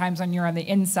sometimes when you're on the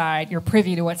inside, you're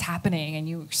privy to what's happening, and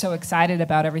you're so excited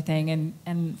about everything.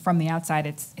 And from the outside,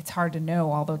 it's hard to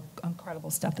know all the incredible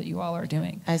stuff that you all are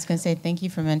doing. I was going to say thank you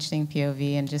for mentioning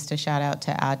POV, and just a shout out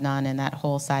to Adnan and that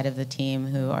whole side of the team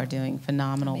who are doing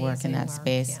phenomenal work in that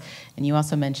space. Yeah. And you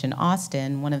also mentioned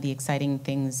Austin. One of the exciting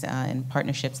things and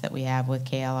partnerships that we have with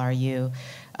KLRU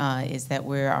is that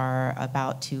we are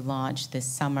about to launch this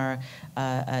summer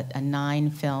a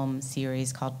 9-film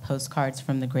series called Postcards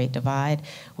from the Great Divide,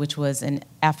 which was an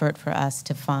effort for us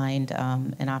to find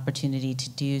an opportunity to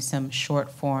do some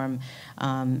short-form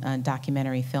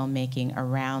documentary filmmaking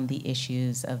around the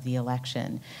issues of the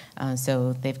election.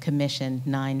 So they've commissioned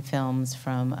 9 films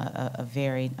from a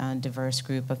very diverse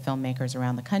group of filmmakers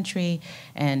around the country,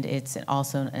 and it's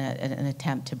also an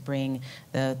attempt to bring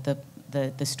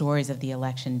the stories of the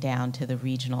election down to the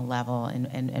regional level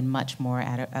and much more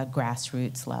at a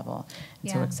grassroots level.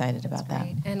 And so we're excited about that.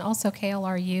 And also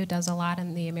KLRU does a lot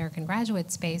in the American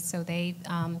graduate space. So they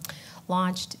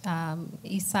launched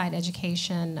Eastside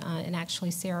Education, and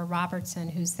actually Sarah Robertson,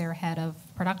 who's their head of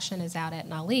production is out at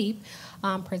Naleep,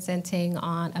 presenting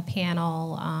on a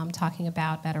panel talking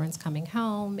about Veterans Coming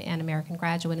Home and American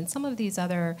Graduate and some of these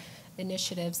other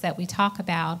initiatives that we talk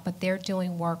about, but they're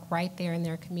doing work right there in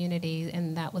their community,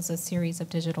 and that was a series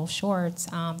of digital shorts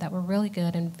that were really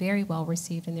good and very well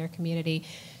received in their community.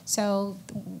 So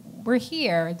we're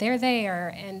here, they're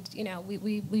there, and you know,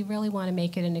 we really want to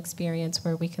make it an experience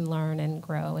where we can learn and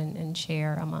grow and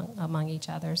share among each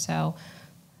other. So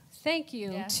thank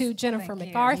you to Jennifer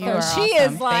MacArthur. She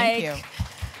is like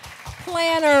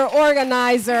planner,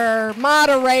 organizer,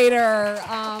 moderator.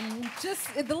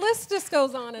 Just the list just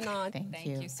goes on and on. Thank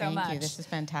you so much. much. Thank you. This is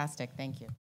fantastic. Thank you.